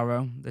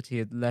Zaro, that he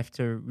had left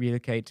to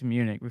relocate to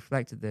Munich,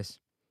 reflected this.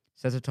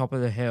 Set atop of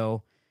the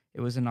hill,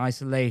 it was an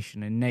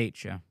isolation in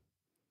nature.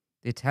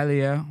 The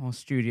atelier or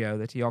studio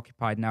that he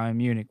occupied now in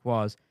Munich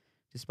was,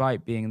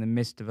 despite being in the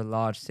midst of a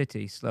large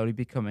city, slowly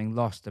becoming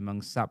lost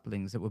among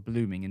saplings that were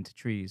blooming into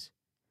trees.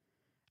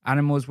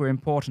 Animals were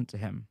important to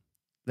him.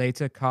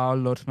 Later, Karl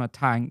Lothar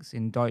Tanks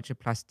in Deutsche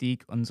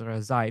Plastik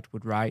unserer Zeit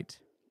would write,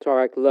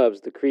 "Thorak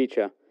loves the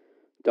creature.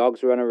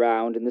 Dogs run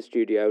around in the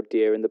studio,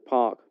 deer in the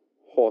park,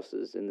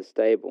 horses in the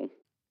stable."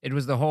 It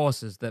was the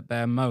horses that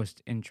bear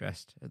most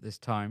interest at this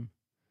time.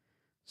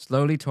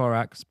 Slowly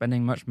Thorak,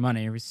 spending much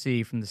money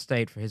received from the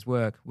state for his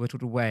work,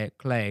 whittled away at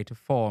clay to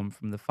form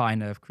from the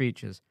finer of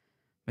creatures,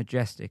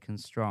 majestic and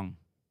strong.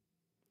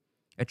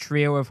 A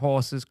trio of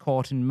horses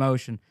caught in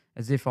motion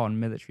as if on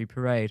military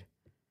parade.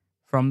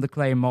 From the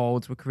clay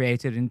moulds were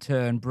created in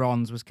turn,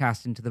 bronze was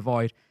cast into the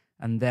void,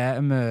 and there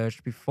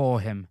emerged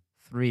before him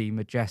 3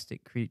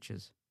 majestic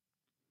creatures.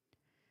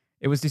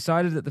 It was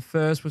decided that the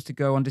first was to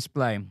go on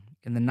display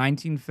in the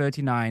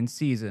 1939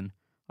 season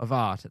of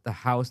art at the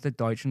Haus der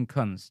Deutschen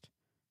Kunst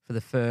for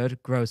the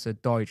 3rd Große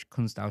Deutsche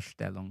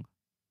Kunstausstellung.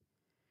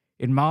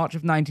 In March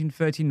of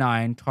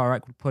 1939,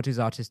 Thorak would put his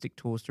artistic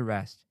tools to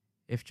rest,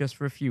 if just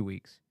for a few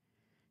weeks.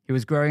 He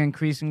was growing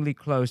increasingly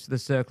close to the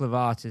circle of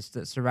artists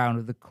that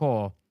surrounded the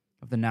core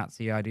of the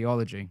Nazi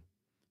ideology.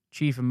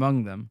 Chief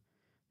among them,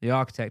 the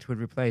architect who had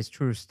replaced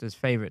Troost as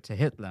favourite to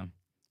Hitler,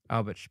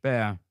 Albert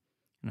Speer.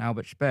 And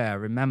Albert Speer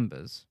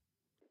remembers,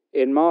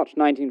 "In March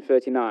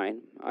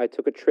 1939, I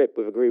took a trip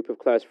with a group of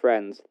close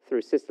friends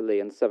through Sicily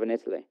and southern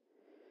Italy.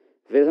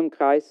 Wilhelm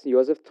Kreis,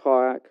 Josef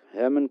Thorak,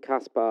 Hermann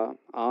Kaspar,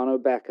 Arno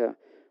Becker,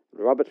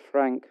 Robert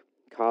Frank,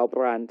 Karl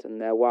Brandt, and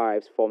their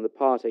wives formed the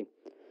party.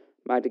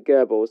 Magda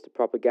Goebbels, the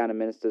propaganda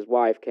minister's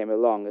wife, came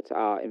along at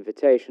our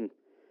invitation.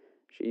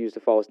 She used a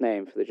false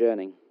name for the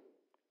journey.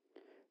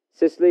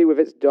 Sicily, with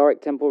its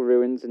Doric temple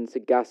ruins in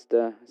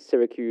Sagasta,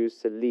 Syracuse,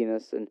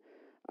 Selinus, and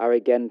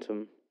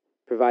Agrigentum,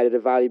 provided a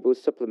valuable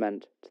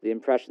supplement to the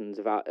impressions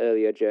of our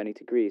earlier journey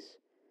to Greece.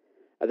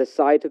 At the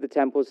sight of the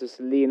temples of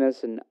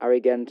Selinus and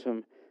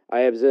Agrigentum,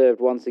 I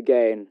observed once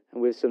again,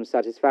 and with some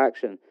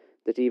satisfaction,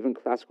 that even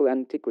classical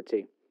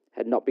antiquity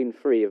had not been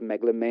free of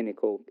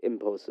megalomaniacal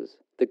impulses.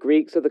 The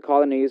Greeks of the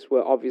colonies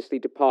were obviously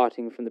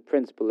departing from the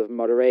principle of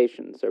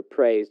moderation so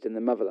praised in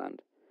the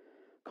motherland.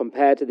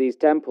 Compared to these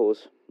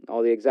temples,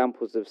 all the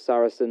examples of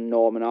Saracen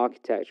Norman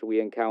architecture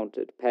we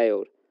encountered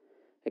paled,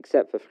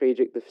 except for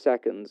Friedrich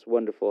II's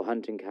wonderful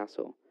hunting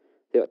castle,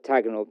 the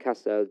octagonal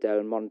Castel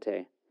del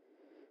Monte.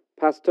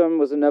 Paestum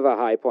was another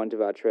high point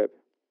of our trip.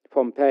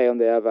 Pompeii, on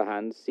the other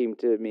hand, seemed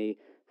to me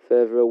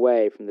further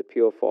away from the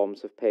pure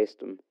forms of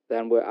Paestum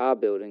than were our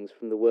buildings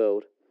from the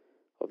world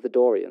of the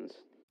Dorians.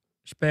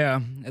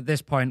 Speer, at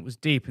this point, was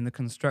deep in the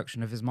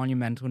construction of his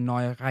monumental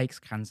Neue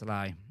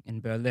Reichskanzlei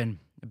in Berlin,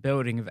 a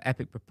building of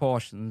epic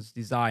proportions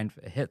designed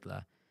for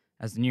Hitler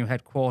as the new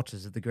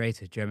headquarters of the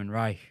greater German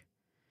Reich.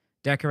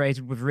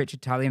 Decorated with rich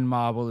Italian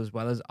marble as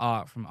well as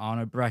art from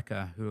Arno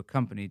Breker, who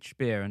accompanied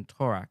Speer and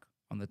Thorak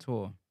on the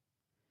tour.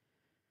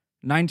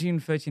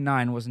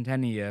 1939 wasn't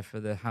any year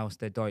for the Haus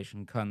der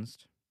Deutschen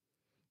Kunst.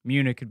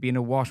 Munich had been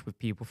awash with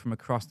people from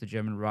across the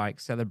German Reich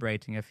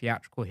celebrating a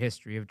theatrical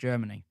history of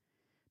Germany.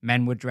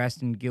 Men were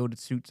dressed in gilded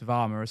suits of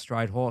armor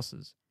astride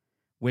horses.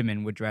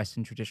 Women were dressed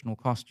in traditional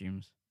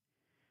costumes.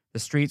 The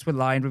streets were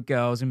lined with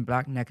girls in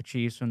black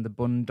neckerchiefs from the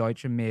Bund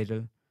Deutscher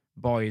Mädel,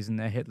 boys in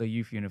their Hitler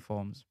Youth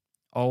uniforms.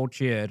 All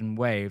cheered and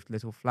waved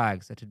little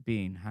flags that had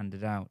been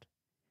handed out.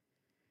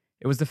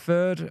 It was the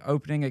third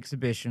opening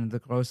exhibition of the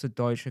Große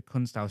Deutsche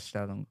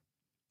Kunstausstellung,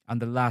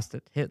 and the last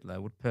that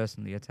Hitler would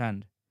personally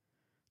attend.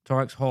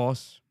 Thorak's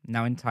horse,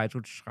 now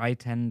entitled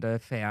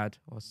Schreitender Pferd,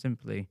 or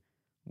simply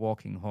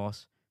Walking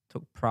Horse,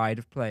 took pride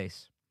of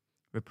place.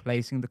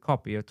 Replacing the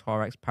copy of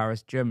Thorak's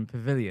Paris German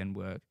pavilion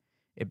work,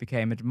 it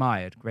became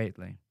admired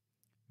greatly,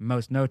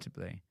 most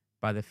notably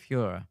by the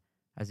Führer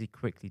as he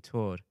quickly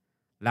toured,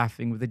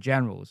 laughing with the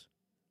generals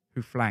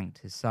who flanked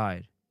his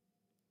side.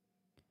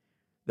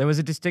 There was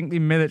a distinctly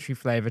military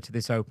flavour to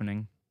this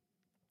opening,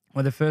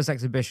 where the first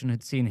exhibition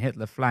had seen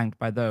Hitler flanked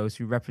by those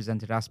who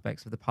represented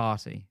aspects of the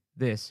party.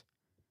 This,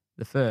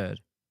 the third,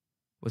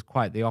 was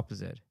quite the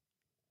opposite.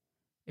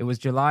 It was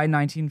July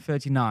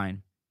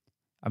 1939,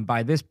 and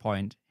by this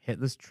point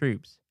Hitler's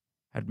troops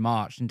had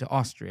marched into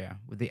Austria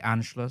with the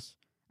Anschluss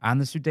and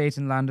the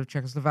Sudetenland of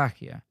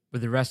Czechoslovakia,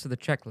 with the rest of the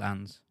Czech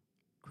lands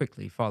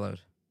quickly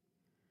followed.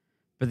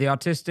 But the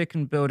artistic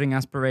and building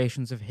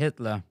aspirations of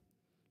Hitler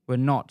were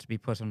not to be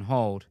put on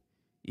hold,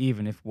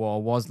 even if war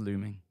was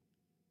looming.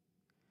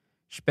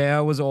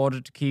 Speer was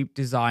ordered to keep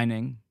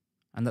designing,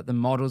 and that the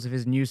models of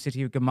his new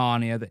city of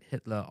Germania that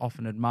Hitler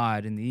often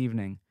admired in the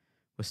evening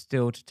were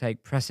still to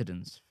take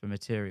precedence for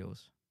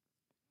materials.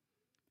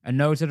 A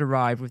note had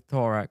arrived with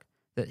Thorak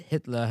that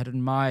Hitler had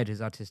admired his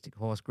artistic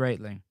horse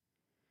greatly.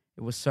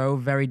 It was so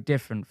very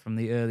different from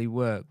the early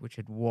work which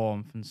had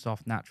warmed from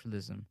soft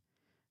naturalism.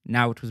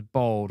 Now it was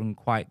bold and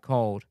quite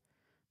cold,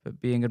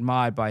 but being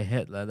admired by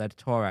Hitler led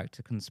Thorak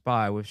to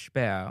conspire with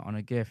Speer on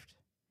a gift.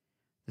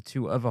 The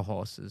two other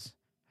horses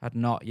had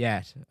not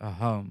yet a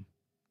home.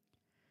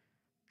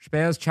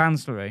 Speer's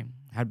Chancellery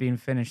had been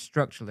finished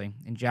structurally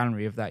in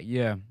January of that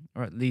year,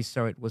 or at least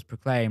so it was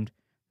proclaimed.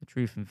 The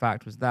truth, in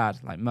fact, was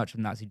that, like much of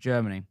Nazi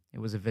Germany, it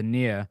was a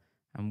veneer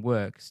and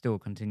work still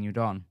continued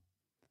on.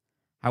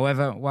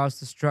 However, whilst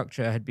the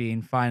structure had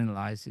been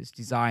finalized, its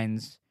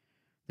designs,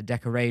 the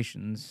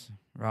decorations,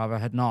 rather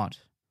had not.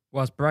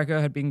 Whilst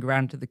Breker had been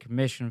granted the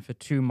commission for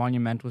two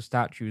monumental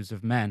statues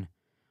of men,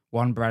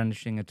 one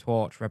brandishing a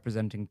torch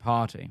representing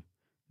party,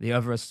 the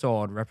other a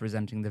sword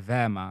representing the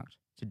Wehrmacht,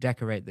 to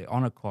decorate the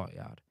honor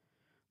courtyard,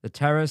 the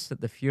terrace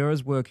that the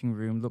Führer's working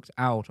room looked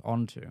out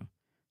onto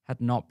had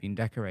not been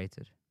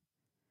decorated.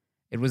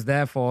 It was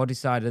therefore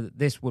decided that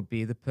this would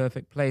be the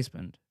perfect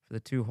placement for the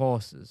two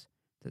horses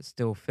that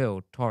still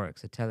filled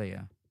Thorak's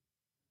atelier.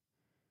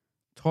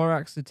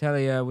 Thorak's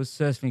atelier was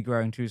certainly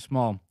growing too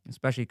small,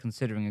 especially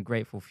considering a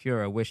grateful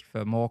Führer wished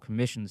for more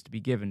commissions to be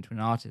given to an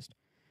artist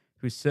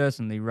who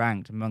certainly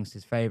ranked amongst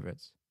his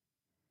favorites.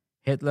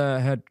 Hitler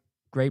had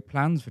great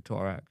plans for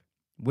Thorak,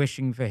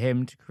 wishing for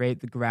him to create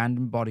the grand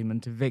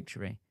embodiment of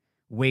victory,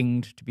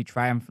 winged to be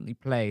triumphantly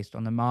placed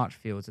on the march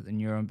fields at the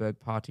Nuremberg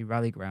Party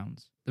rally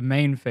grounds. The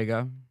main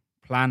figure,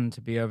 planned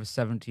to be over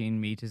 17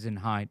 meters in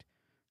height,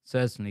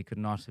 certainly could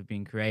not have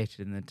been created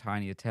in the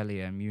tiny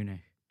atelier in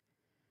Munich.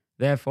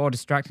 Therefore,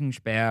 distracting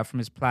Speer from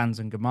his plans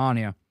in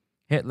Germania,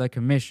 Hitler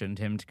commissioned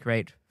him to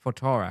create for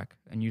Thorak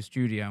a new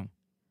studio.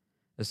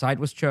 The site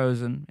was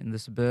chosen in the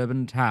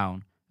suburban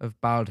town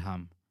of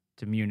Baldham,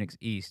 to Munich's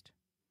east.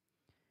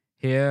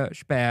 Here,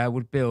 Speer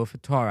would build for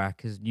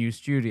Thorak his new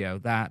studio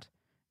that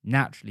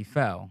naturally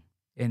fell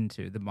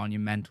into the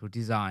monumental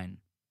design.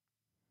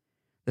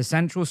 The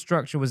central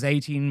structure was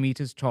 18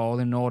 meters tall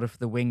in order for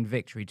the winged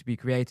victory to be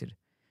created.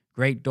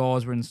 Great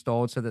doors were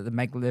installed so that the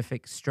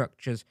megalithic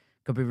structures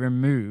could be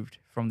removed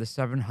from the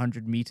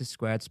 700-meter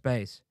squared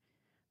space.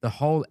 The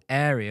whole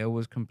area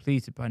was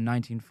completed by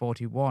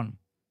 1941,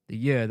 the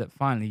year that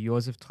finally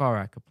Josef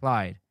Thorak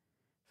applied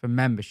for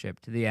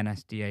membership to the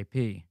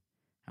NSDAP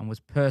and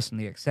was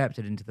personally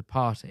accepted into the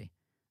party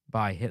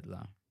by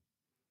Hitler.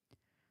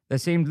 There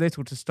seemed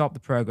little to stop the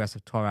progress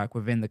of Thorak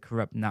within the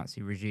corrupt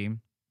Nazi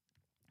regime.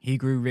 He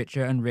grew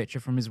richer and richer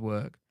from his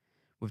work,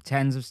 with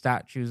tens of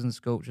statues and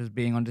sculptures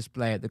being on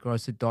display at the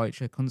Große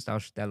Deutsche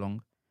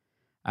Kunstausstellung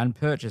and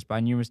purchased by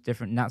numerous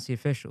different Nazi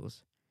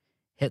officials.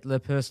 Hitler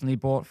personally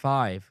bought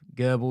 5.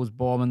 Goebbels,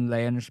 Bormann,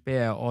 Ley, and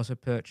Speer also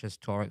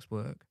purchased Thorak's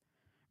work.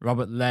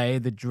 Robert Ley,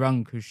 the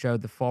drunk who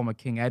showed the former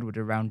King Edward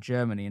around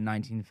Germany in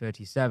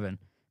 1937,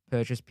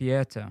 purchased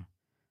Pieta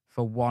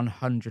for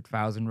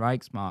 100,000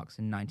 Reichsmarks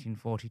in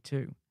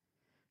 1942.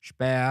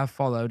 Speer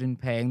followed in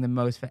paying the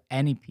most for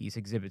any piece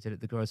exhibited at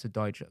the Große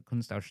Deutsche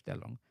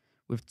Kunstausstellung,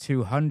 with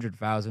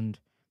 200,000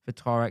 for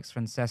Thorak's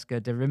Francesca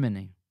de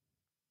Rimini.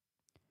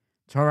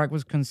 Thorak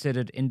was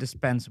considered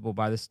indispensable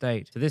by the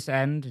state. To this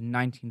end, in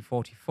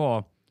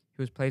 1944,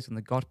 he was placed on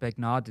the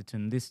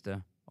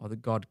Gottbegnadeten-Liste, or the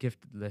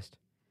God-Gifted list.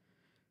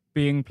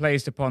 Being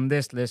placed upon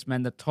this list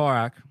meant that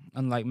Thorak,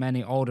 unlike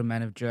many older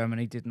men of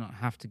Germany, did not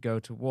have to go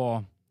to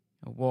war,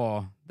 a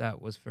war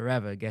that was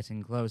forever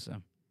getting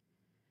closer.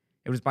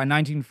 It was by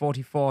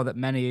 1944 that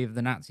many of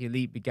the Nazi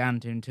elite began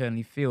to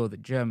internally feel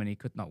that Germany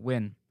could not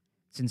win.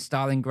 Since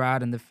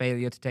Stalingrad and the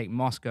failure to take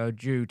Moscow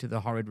due to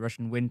the horrid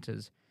Russian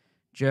winters,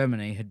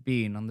 Germany had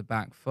been on the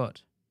back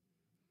foot.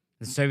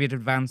 The Soviet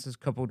advances,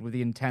 coupled with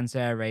the intense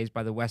air raids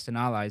by the Western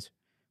Allies,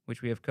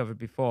 which we have covered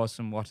before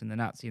somewhat in the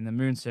Nazi in the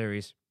Moon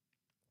series,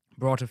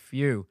 brought a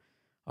few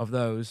of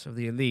those of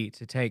the elite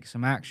to take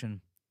some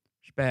action.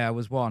 Speer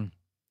was one.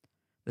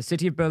 The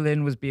city of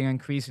Berlin was being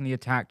increasingly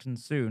attacked, and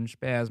soon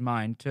Speer's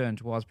mind turned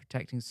towards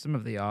protecting some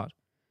of the art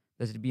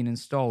that had been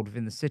installed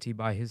within the city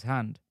by his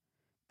hand,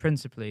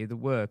 principally the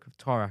work of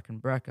Thorak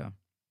and Breker.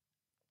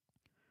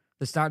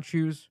 The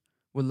statues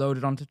were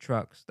loaded onto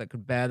trucks that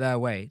could bear their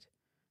weight,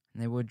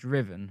 and they were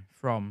driven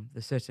from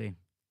the city.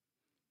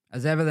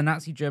 As ever, the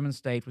Nazi German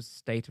state was a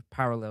state of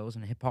parallels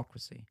and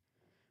hypocrisy.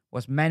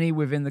 Whilst many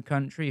within the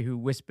country who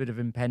whispered of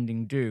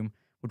impending doom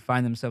would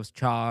find themselves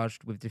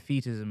charged with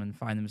defeatism and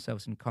find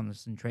themselves in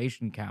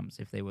concentration camps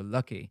if they were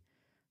lucky,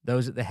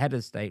 those at the head of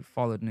the state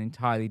followed an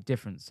entirely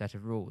different set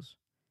of rules.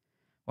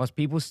 Whilst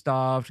people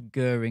starved,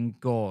 Goering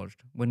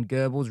gorged. When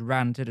Goebbels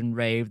ranted and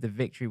raved the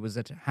victory was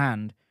at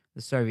hand,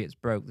 the Soviets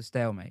broke the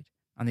stalemate,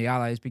 and the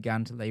Allies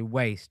began to lay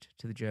waste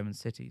to the German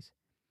cities.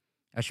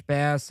 As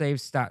Speer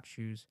saved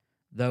statues,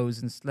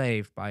 those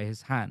enslaved by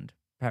his hand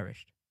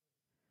perished.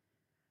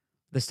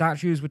 The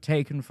statues were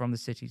taken from the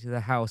city to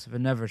the house of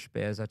another of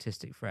Speer's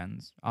artistic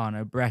friends,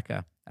 Arno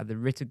Breker, at the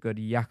Rittergut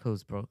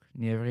Jakobsbruck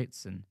near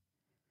Ritzen.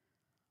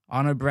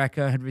 Arno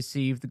Breker had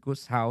received the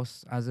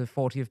Gutshaus as a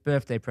 40th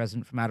birthday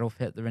present from Adolf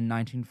Hitler in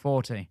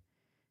 1940.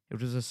 It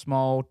was a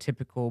small,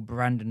 typical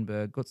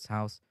Brandenburg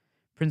Gutshaus,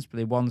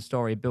 principally one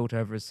story built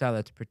over a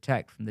cellar to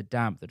protect from the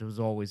damp that was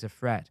always a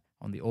threat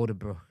on the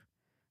Oderbruch,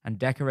 and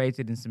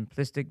decorated in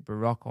simplistic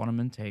Baroque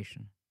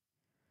ornamentation.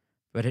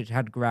 But it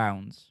had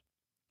grounds,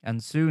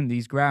 and soon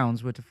these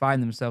grounds were to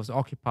find themselves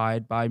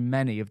occupied by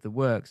many of the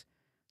works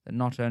that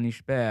not only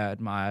Speer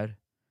admired,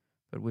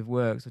 but with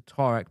works of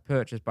Thorak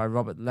purchased by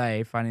Robert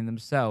Ley finding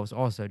themselves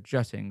also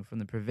jutting from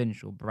the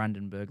provincial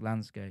Brandenburg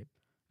landscape.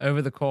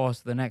 Over the course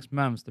of the next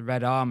months, the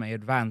Red Army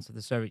advance of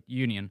the Soviet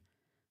Union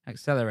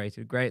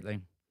accelerated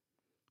greatly.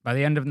 By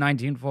the end of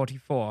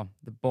 1944,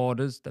 the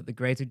borders that the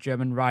Greater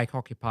German Reich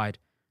occupied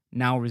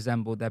now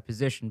resembled their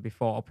position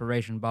before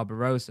Operation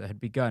Barbarossa had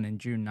begun in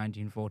June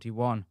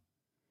 1941.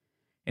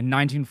 In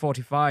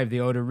 1945, the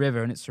Oder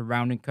River and its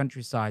surrounding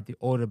countryside, the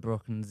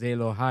Oderbruch and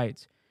Seelow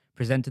Heights,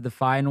 presented the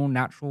final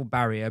natural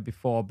barrier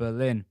before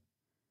Berlin.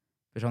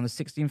 But on the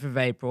 16th of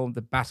April,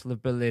 the Battle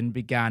of Berlin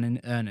began in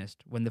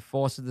earnest, when the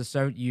forces of the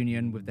Soviet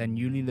Union, with their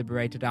newly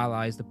liberated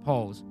allies, the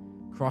Poles,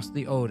 crossed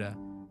the Oder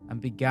and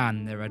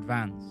began their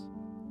advance.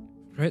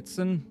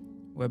 Ritzen,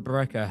 where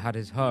Breker had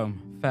his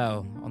home,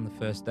 fell on the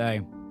first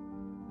day.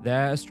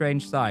 There, a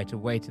strange sight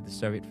awaited the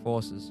Soviet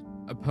forces.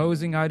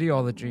 Opposing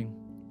ideology,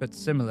 but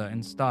similar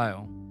in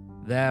style,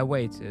 there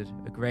waited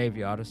a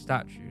graveyard of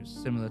statues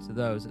similar to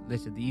those that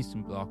littered the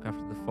Eastern Bloc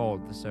after the fall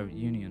of the Soviet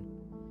Union.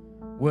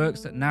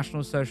 Works that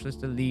National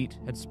Socialist elite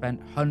had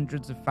spent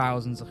hundreds of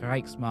thousands of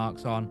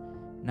Reichsmarks on,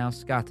 now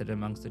scattered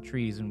amongst the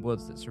trees and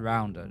woods that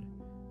surrounded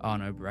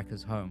Arno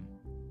Breker's home.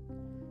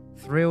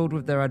 Thrilled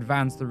with their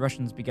advance, the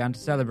Russians began to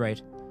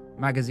celebrate.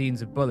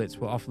 Magazines of bullets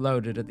were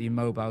offloaded at the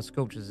immobile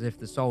sculptures as if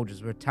the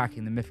soldiers were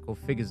attacking the mythical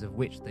figures of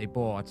which they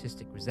bore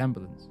artistic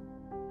resemblance.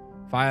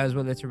 Fires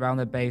were lit around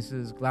their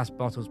bases, glass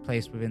bottles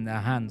placed within their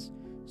hands.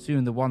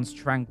 Soon the once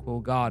tranquil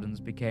gardens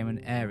became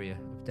an area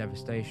of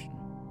devastation.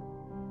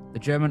 The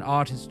German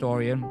art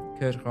historian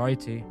Kurt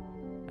Reuti,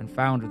 and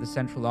founder of the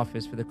Central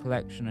Office for the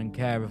Collection and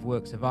Care of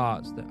Works of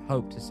Arts that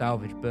hoped to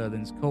salvage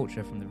Berlin's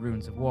culture from the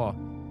ruins of war,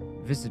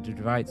 visited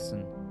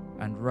Ritzen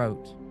and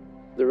wrote,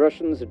 "The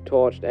Russians had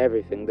torched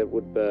everything that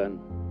would burn.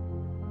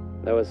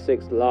 There were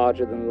 6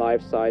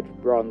 larger-than-life-size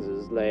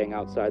bronzes laying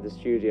outside the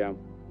studio,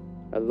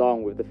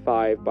 along with the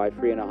 5 by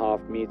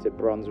 3.5 meter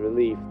bronze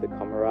relief, the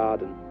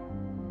Kameraden.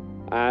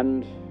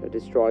 and a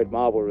destroyed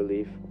marble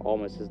relief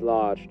almost as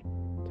large,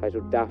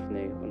 titled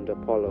Daphne and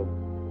Apollo.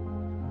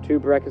 2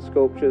 Brecker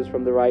sculptures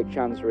from the Reich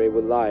Chancellery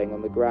were lying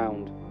on the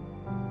ground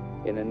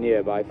in a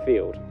nearby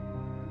field.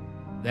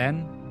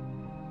 Then,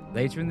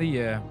 later in the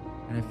year,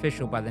 an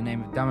official by the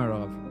name of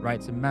Damirov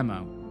writes a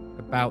memo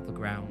about the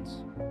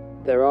grounds.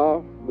 There are,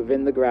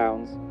 within the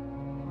grounds,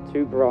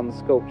 2 bronze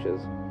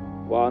sculptures.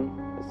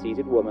 One, a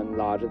seated woman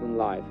larger than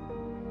life,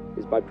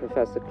 is by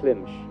Professor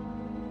Klimsch.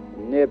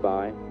 And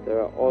nearby,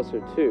 there are also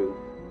 2,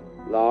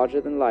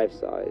 larger than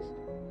life-sized,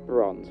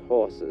 bronze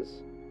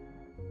horses.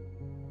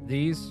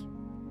 These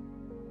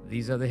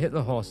are the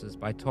Hitler horses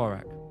by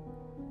Thorak.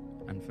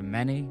 And for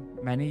many,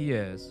 many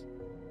years,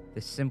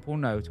 this simple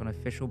note on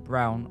official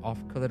brown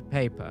off-coloured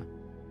paper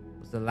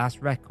was the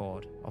last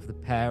record of the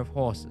pair of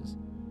horses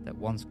that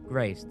once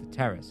graced the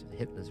terrace of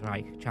Hitler's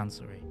Reich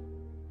Chancellery.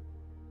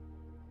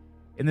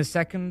 In the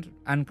second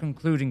and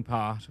concluding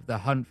part of the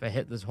hunt for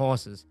Hitler's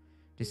horses,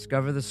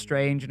 discover the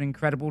strange and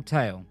incredible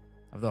tale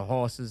of the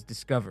horses'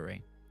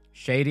 discovery,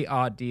 shady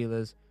art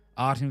dealers,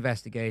 art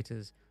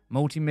investigators,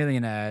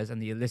 multi-millionaires,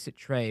 and the illicit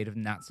trade of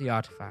Nazi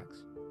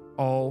artifacts,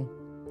 all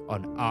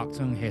on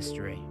Achtung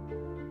History.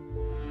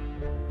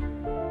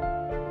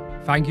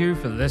 Thank you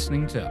for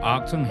listening to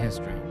Achtung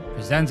History,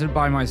 presented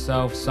by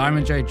myself,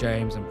 Simon J.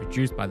 James, and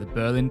produced by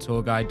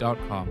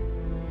theberlintourguide.com.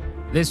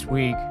 This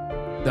week,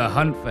 the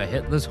hunt for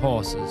Hitler's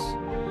horses.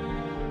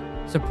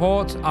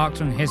 Support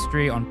Achtung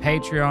History on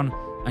Patreon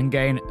and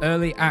gain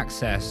early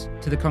access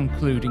to the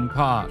concluding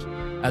part,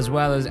 as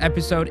well as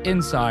episode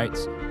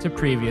insights to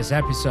previous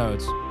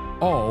episodes,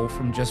 all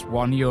from just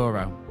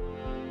 €1.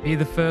 Be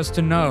the first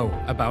to know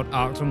about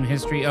Achtung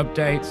History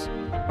updates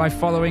by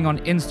following on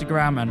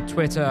Instagram and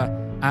Twitter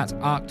at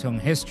Achtung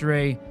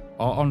History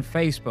or on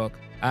Facebook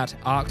at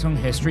Achtung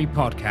History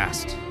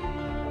Podcast.